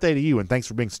 Happy birthday to you, and thanks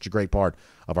for being such a great part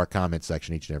of our comment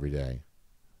section each and every day.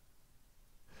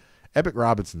 Epic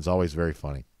Robinson's always very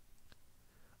funny.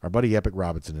 Our buddy Epic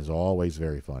Robinson is always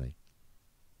very funny.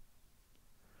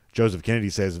 Joseph Kennedy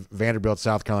says, Vanderbilt,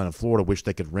 South Carolina, and Florida wish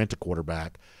they could rent a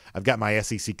quarterback. I've got my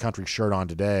SEC country shirt on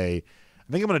today.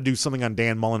 I think I'm going to do something on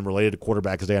Dan Mullen related to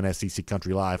quarterbacks today on SEC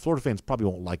Country Live. Florida fans probably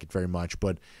won't like it very much,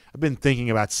 but I've been thinking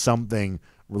about something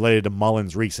related to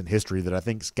Mullen's recent history that I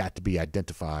think's got to be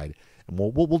identified. And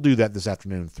we'll do that this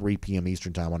afternoon, 3 p.m.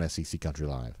 Eastern Time on SEC Country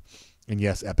Live. And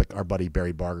yes, Epic, our buddy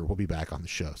Barry Barger will be back on the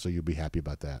show, so you'll be happy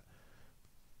about that.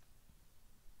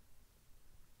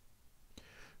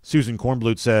 Susan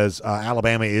Kornblut says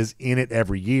Alabama is in it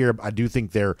every year. I do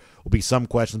think there will be some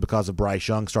questions because of Bryce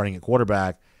Young starting at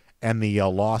quarterback and the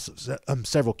loss of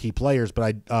several key players.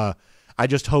 But I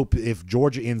just hope if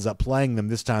Georgia ends up playing them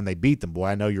this time, they beat them. Boy,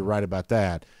 I know you're right about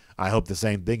that. I hope the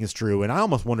same thing is true. And I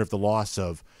almost wonder if the loss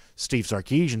of Steve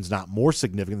Sarkisian's not more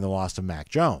significant than the loss of Mac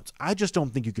Jones. I just don't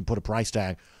think you can put a price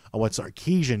tag on what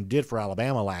Sarkisian did for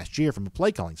Alabama last year from a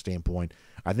play calling standpoint.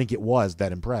 I think it was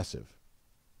that impressive.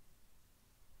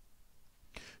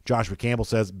 Joshua Campbell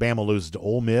says Bama loses to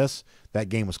Ole Miss. That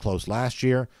game was close last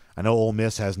year. I know Ole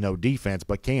Miss has no defense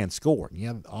but can score.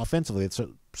 Yeah, offensively, it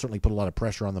certainly put a lot of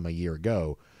pressure on them a year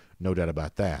ago. No doubt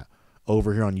about that.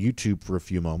 Over here on YouTube for a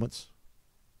few moments.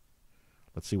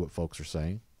 Let's see what folks are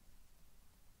saying.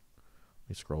 Let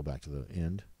me scroll back to the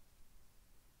end.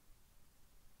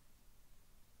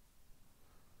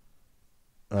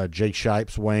 Jake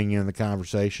Shipes weighing in the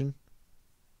conversation.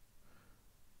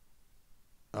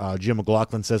 Jim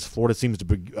McLaughlin says Florida seems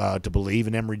to believe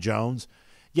in Emory Jones.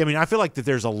 Yeah, I mean, I feel like that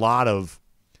there's a lot of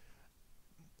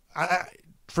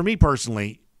for me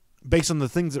personally, based on the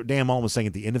things that Dan Mullen was saying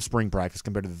at the end of spring practice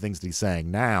compared to the things that he's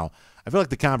saying now, I feel like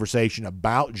the conversation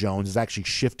about Jones has actually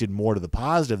shifted more to the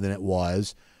positive than it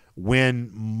was when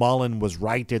Mullen was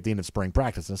right there at the end of spring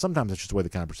practice. And sometimes that's just the way the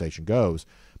conversation goes.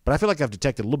 But I feel like I've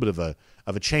detected a little bit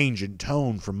of a change in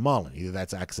tone from Mullen. Either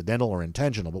that's accidental or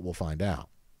intentional, but we'll find out.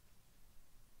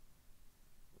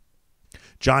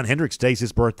 John Hendricks days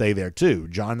his birthday there, too.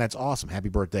 John, that's awesome. Happy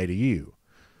birthday to you.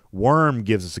 Worm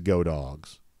gives us a go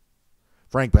dogs.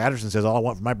 Frank Patterson says, all I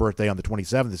want for my birthday on the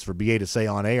 27th is for BA to say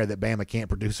on air that Bama can't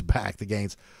produce a back that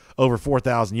gains over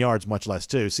 4,000 yards, much less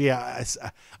two. See, I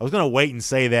was going to wait and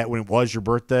say that when it was your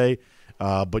birthday,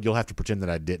 but you'll have to pretend that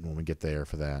I didn't when we get there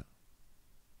for that.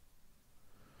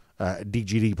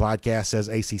 DGD Podcast says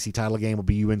ACC title game will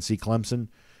be UNC Clemson.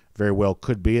 Very well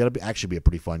could be. It'll actually be a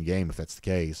pretty fun game if that's the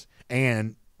case.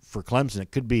 And for Clemson,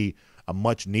 it could be a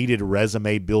much-needed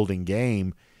resume-building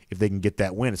game if they can get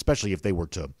that win, especially if they were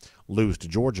to lose to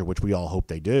Georgia, which we all hope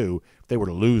they do. If they were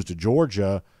to lose to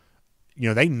Georgia, you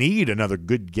know, they need another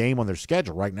good game on their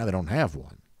schedule. Right now they don't have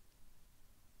one.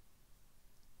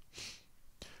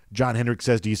 John Hendricks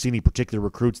says, do you see any particular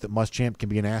recruits that Muschamp can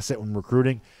be an asset when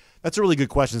recruiting? That's a really good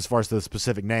question as far as the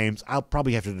specific names. I'll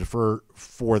probably have to defer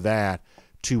for that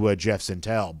to Jeff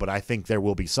Sintel, but I think there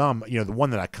will be some. You know, the one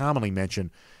that I commonly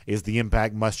mention is the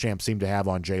impact Muschamp seemed to have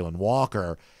on Jalen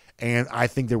Walker, and I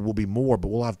think there will be more, but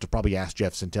we'll have to probably ask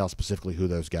Jeff Sintel specifically who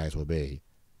those guys will be.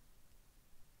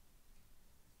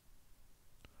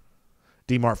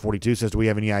 DMart42 says, do we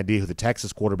have any idea who the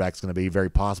Texas quarterback is going to be? Very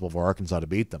possible for Arkansas to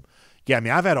beat them. Yeah, I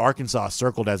mean, I've had Arkansas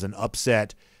circled as an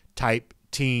upset-type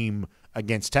team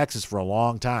against Texas for a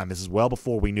long time. This is well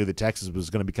before we knew that Texas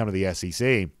was going to become to the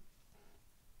SEC.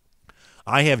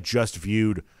 I have just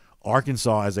viewed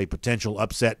Arkansas as a potential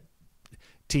upset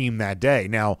team that day.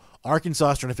 Now, Arkansas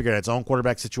is trying to figure out its own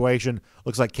quarterback situation.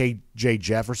 Looks like K.J.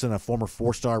 Jefferson, a former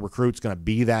four-star recruit, is going to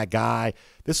be that guy.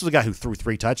 This was a guy who threw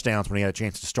 3 touchdowns when he had a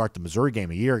chance to start the Missouri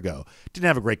game a year ago. Didn't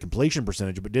have a great completion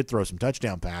percentage, but did throw some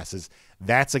touchdown passes.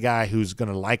 That's a guy who's going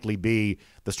to likely be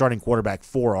the starting quarterback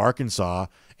for Arkansas,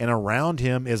 and around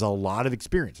him is a lot of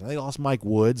experience. Now, they lost Mike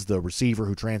Woods, the receiver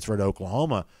who transferred to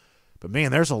Oklahoma. But,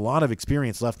 man, there's a lot of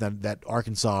experience left in that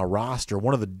Arkansas roster.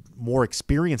 One of the more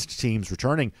experienced teams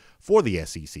returning for the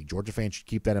SEC. Georgia fans should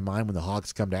keep that in mind when the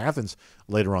Hogs come to Athens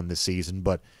later on this season.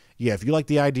 But, yeah, if you like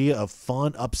the idea of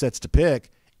fun upsets to pick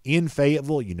in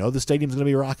Fayetteville, you know the stadium's going to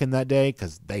be rocking that day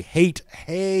because they hate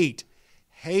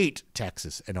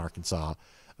Texas and Arkansas.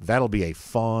 That'll be a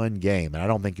fun game. And I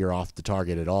don't think you're off the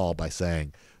target at all by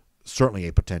saying certainly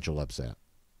a potential upset.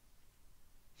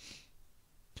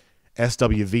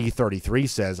 SWV33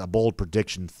 says, a bold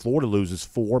prediction, Florida loses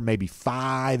 4, maybe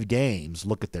 5 games.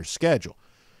 Look at their schedule.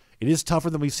 It is tougher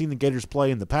than we've seen the Gators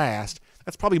play in the past.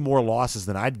 That's probably more losses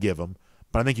than I'd give them,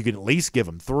 but I think you can at least give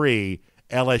them 3,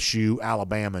 LSU,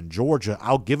 Alabama, and Georgia.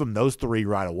 I'll give them those 3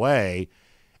 right away.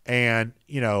 And,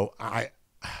 you know,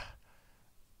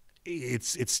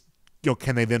 it's you know,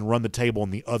 can they then run the table in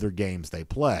the other games they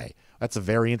play? That's a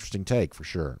very interesting take for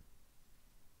sure.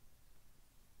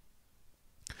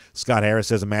 Scott Harris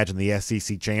says, imagine the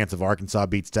SEC chance if Arkansas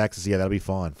beats Texas. Yeah, that'll be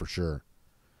fun for sure.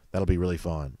 That'll be really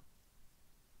fun.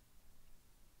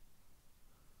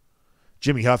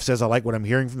 Jimmy Huff says, I like what I'm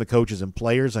hearing from the coaches and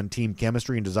players on team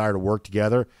chemistry and desire to work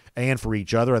together and for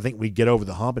each other. I think we get over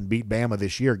the hump and beat Bama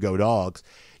this year. Go Dogs.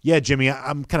 Yeah, Jimmy,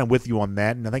 I'm kind of with you on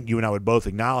that, and I think you and I would both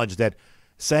acknowledge that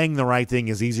saying the right thing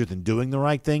is easier than doing the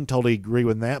right thing. Totally agree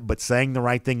with that, but saying the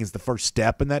right thing is the first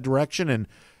step in that direction, and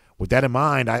with that in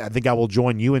mind, I think I will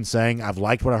join you in saying I've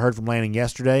liked what I heard from Lanning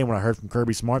yesterday and what I heard from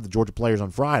Kirby Smart, the Georgia players on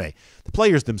Friday. The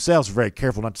players themselves are very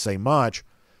careful not to say much,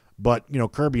 but,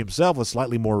 Kirby himself was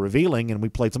slightly more revealing, and we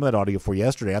played some of that audio for you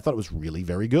yesterday. I thought it was really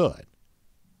very good.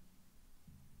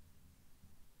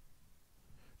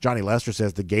 Johnny Lester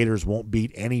says the Gators won't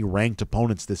beat any ranked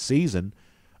opponents this season.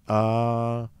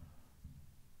 Yeah,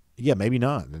 maybe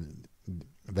not.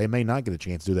 They may not get a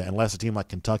chance to do that unless a team like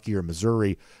Kentucky or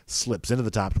Missouri slips into the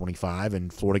top 25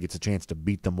 and Florida gets a chance to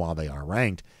beat them while they are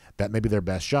ranked. That may be their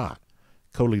best shot.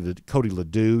 Cody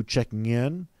Ledoux checking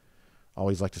in.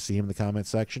 Always like to see him in the comment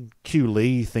section. Q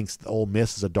Lee thinks the Ole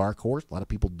Miss is a dark horse. A lot of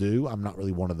people do. I'm not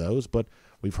really one of those, but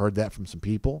we've heard that from some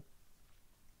people.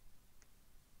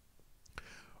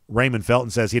 Raymond Felton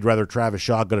says he'd rather Travis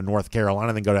Shaw go to North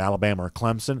Carolina than go to Alabama or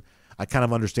Clemson. I kind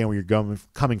of understand where you're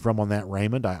coming from on that,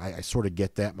 Raymond. I sort of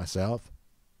get that myself.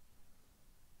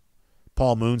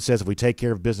 Paul Moon says if we take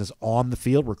care of business on the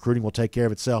field, recruiting will take care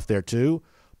of itself there too.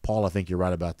 Paul, I think you're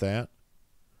right about that.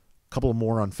 A couple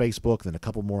more on Facebook, then a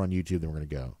couple more on YouTube, then we're going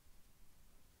to go.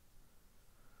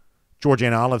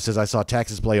 Georgiana Olive says, I saw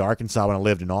Texas play Arkansas when I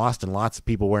lived in Austin. Lots of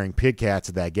people wearing pig cats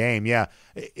at that game. Yeah,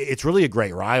 it's really a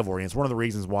great rivalry. And it's one of the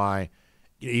reasons why,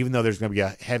 even though there's going to be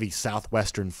a heavy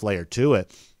Southwestern flair to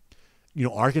it,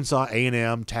 Arkansas,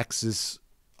 A&M, Texas,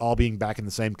 all being back in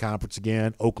the same conference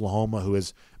again. Oklahoma, who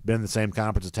has been in the same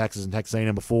conference as Texas and Texas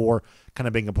A&M before, kind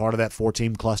of being a part of that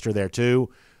 4-team cluster there too.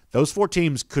 Those 4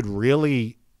 teams could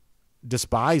really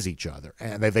despise each other,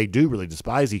 and they do really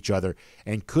despise each other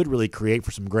and could really create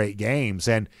for some great games.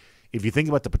 And if you think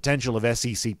about the potential of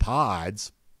SEC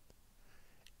pods,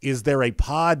 is there a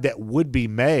pod that would be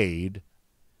made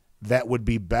that would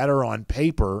be better on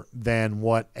paper than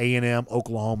what A&M,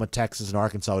 Oklahoma, Texas, and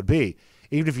Arkansas would be?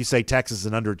 Even if you say Texas is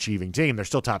an underachieving team, they're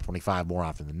still top 25 more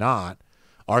often than not.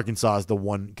 Arkansas is the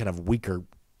one kind of weaker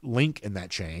link in that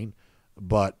chain,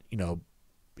 but,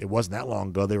 it wasn't that long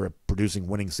ago they were producing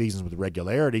winning seasons with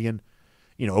regularity, and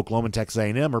Oklahoma and Texas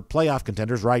A&M are playoff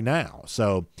contenders right now.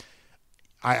 So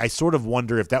I sort of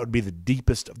wonder if that would be the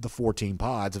deepest of the 4-team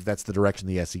pods, if that's the direction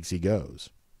the SEC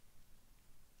goes.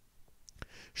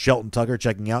 Shelton Tucker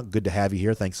checking out. Good to have you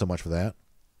here. Thanks so much for that.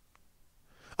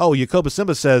 Oh, Yakoba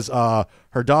Simba says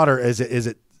her daughter, is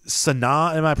it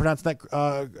Sanaa? Am I pronouncing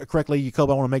that correctly?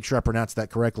 Yakoba, I want to make sure I pronounce that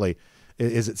correctly.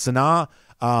 Is it Sanaa?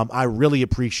 I really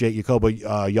appreciate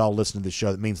Yakoba, y'all listening to this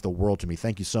show. That means the world to me.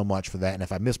 Thank you so much for that. And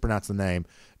if I mispronounce the name,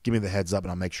 give me the heads up and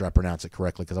I'll make sure I pronounce it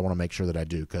correctly, because I want to make sure that I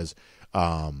do. Because,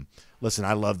 listen,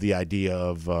 I love the idea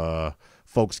of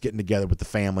folks getting together with the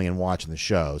family and watching the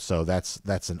show. So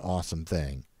that's an awesome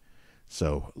thing.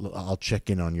 So I'll check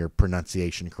in on your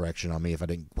pronunciation correction on me if I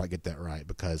didn't quite get that right,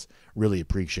 because really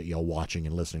appreciate y'all watching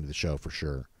and listening to the show for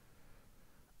sure.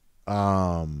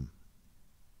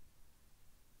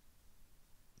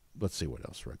 Let's see what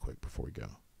else real quick before we go.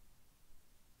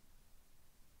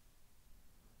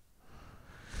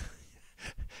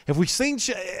 Have we seen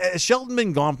has Shelton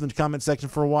been gone from the comment section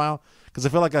for a while? Because I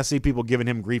feel like I see people giving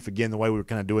him grief again the way we were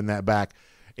kind of doing that back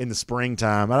in the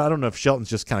springtime. I don't know if Shelton's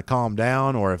just kind of calmed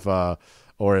down or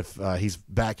if he's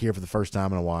back here for the first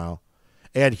time in a while.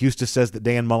 Ed Houston says that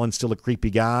Dan Mullen's still a creepy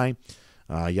guy.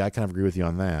 Yeah, I kind of agree with you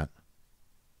on that.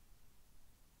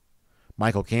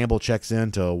 Michael Campbell checks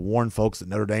in to warn folks that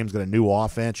Notre Dame's got a new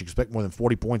offense. You expect more than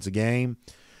 40 points a game.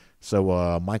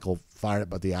 So Michael fired up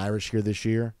about the Irish here this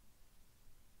year.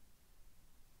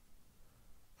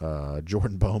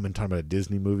 Jordan Bowman talking about a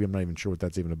Disney movie. I'm not even sure what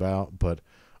that's even about, but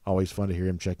always fun to hear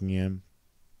him checking in.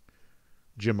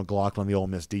 Jim McLaughlin, the Ole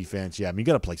Miss defense. Yeah, I mean, you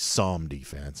got to play some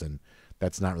defense, and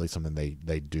that's not really something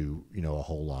they do, a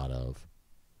whole lot of.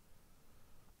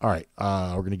 All right,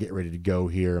 we're going to get ready to go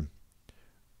here.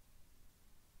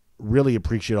 Really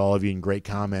appreciate all of you and great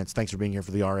comments. Thanks for being here for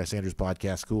the R.S. Andrews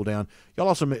Podcast Cool Down. Y'all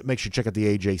also make sure to check out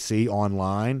the AJC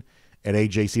online at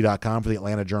ajc.com for the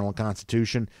Atlanta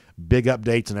Journal-Constitution. Big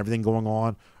updates and everything going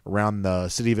on around the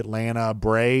city of Atlanta.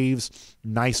 Braves,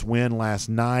 nice win last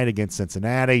night against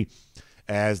Cincinnati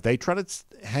as they try to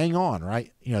hang on,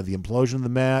 right? The implosion of the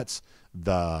Mets,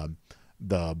 the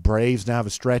Braves now have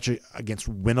a stretch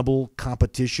against winnable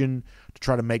competition to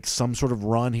try to make some sort of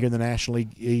run here in the National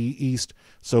League East.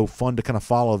 So fun to kind of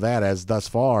follow that, as thus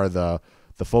far the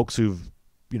folks who've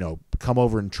come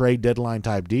over in trade deadline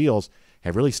type deals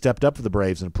have really stepped up for the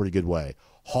Braves in a pretty good way.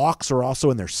 Hawks are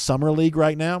also in their summer league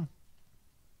right now.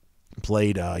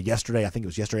 played yesterday. I think it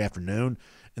was yesterday afternoon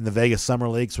in the Vegas Summer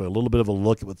League. So a little bit of a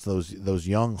look at what those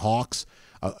young Hawks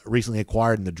recently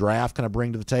acquired in the draft kind of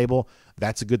bring to the table.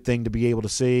 That's a good thing to be able to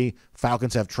see.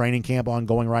 Falcons have training camp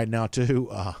ongoing right now too.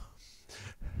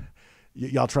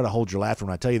 Y'all try to hold your laughter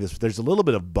when I tell you this, but there's a little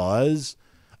bit of buzz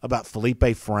about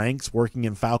Felipe Franks working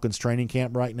in Falcons training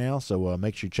camp right now, so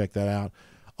make sure you check that out.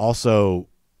 Also,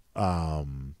 the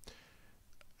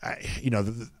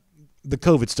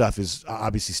COVID stuff is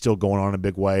obviously still going on in a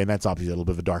big way, and that's obviously a little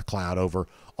bit of a dark cloud over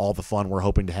all the fun we're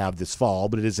hoping to have this fall,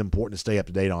 but it is important to stay up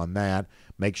to date on that.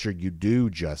 Make sure you do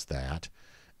just that.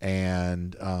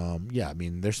 And,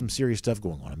 there's some serious stuff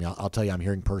going on. I mean, I'll tell you, I'm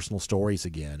hearing personal stories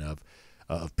again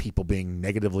of people being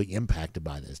negatively impacted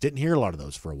by this. Didn't hear a lot of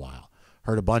those for a while.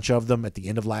 Heard a bunch of them at the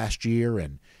end of last year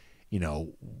and,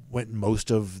 went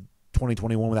most of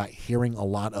 2021 without hearing a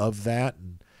lot of that.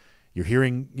 And you're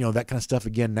hearing, that kind of stuff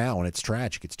again now, and it's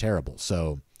tragic. It's terrible.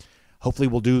 So hopefully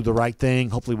we'll do the right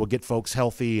thing. Hopefully we'll get folks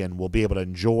healthy and we'll be able to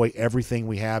enjoy everything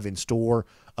we have in store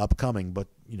upcoming. But,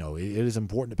 it is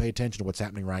important to pay attention to what's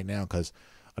happening right now because,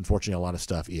 unfortunately, a lot of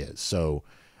stuff is. So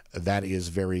that is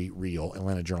very real.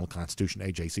 Atlanta Journal-Constitution,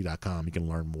 AJC.com. You can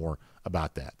learn more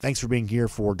about that. Thanks for being here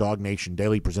for DawgNation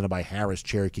Daily, presented by Harris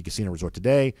Cherokee Casino Resort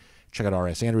today. Check out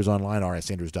R.S. Andrews online,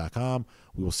 rsandrews.com.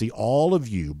 We will see all of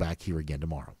you back here again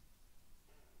tomorrow.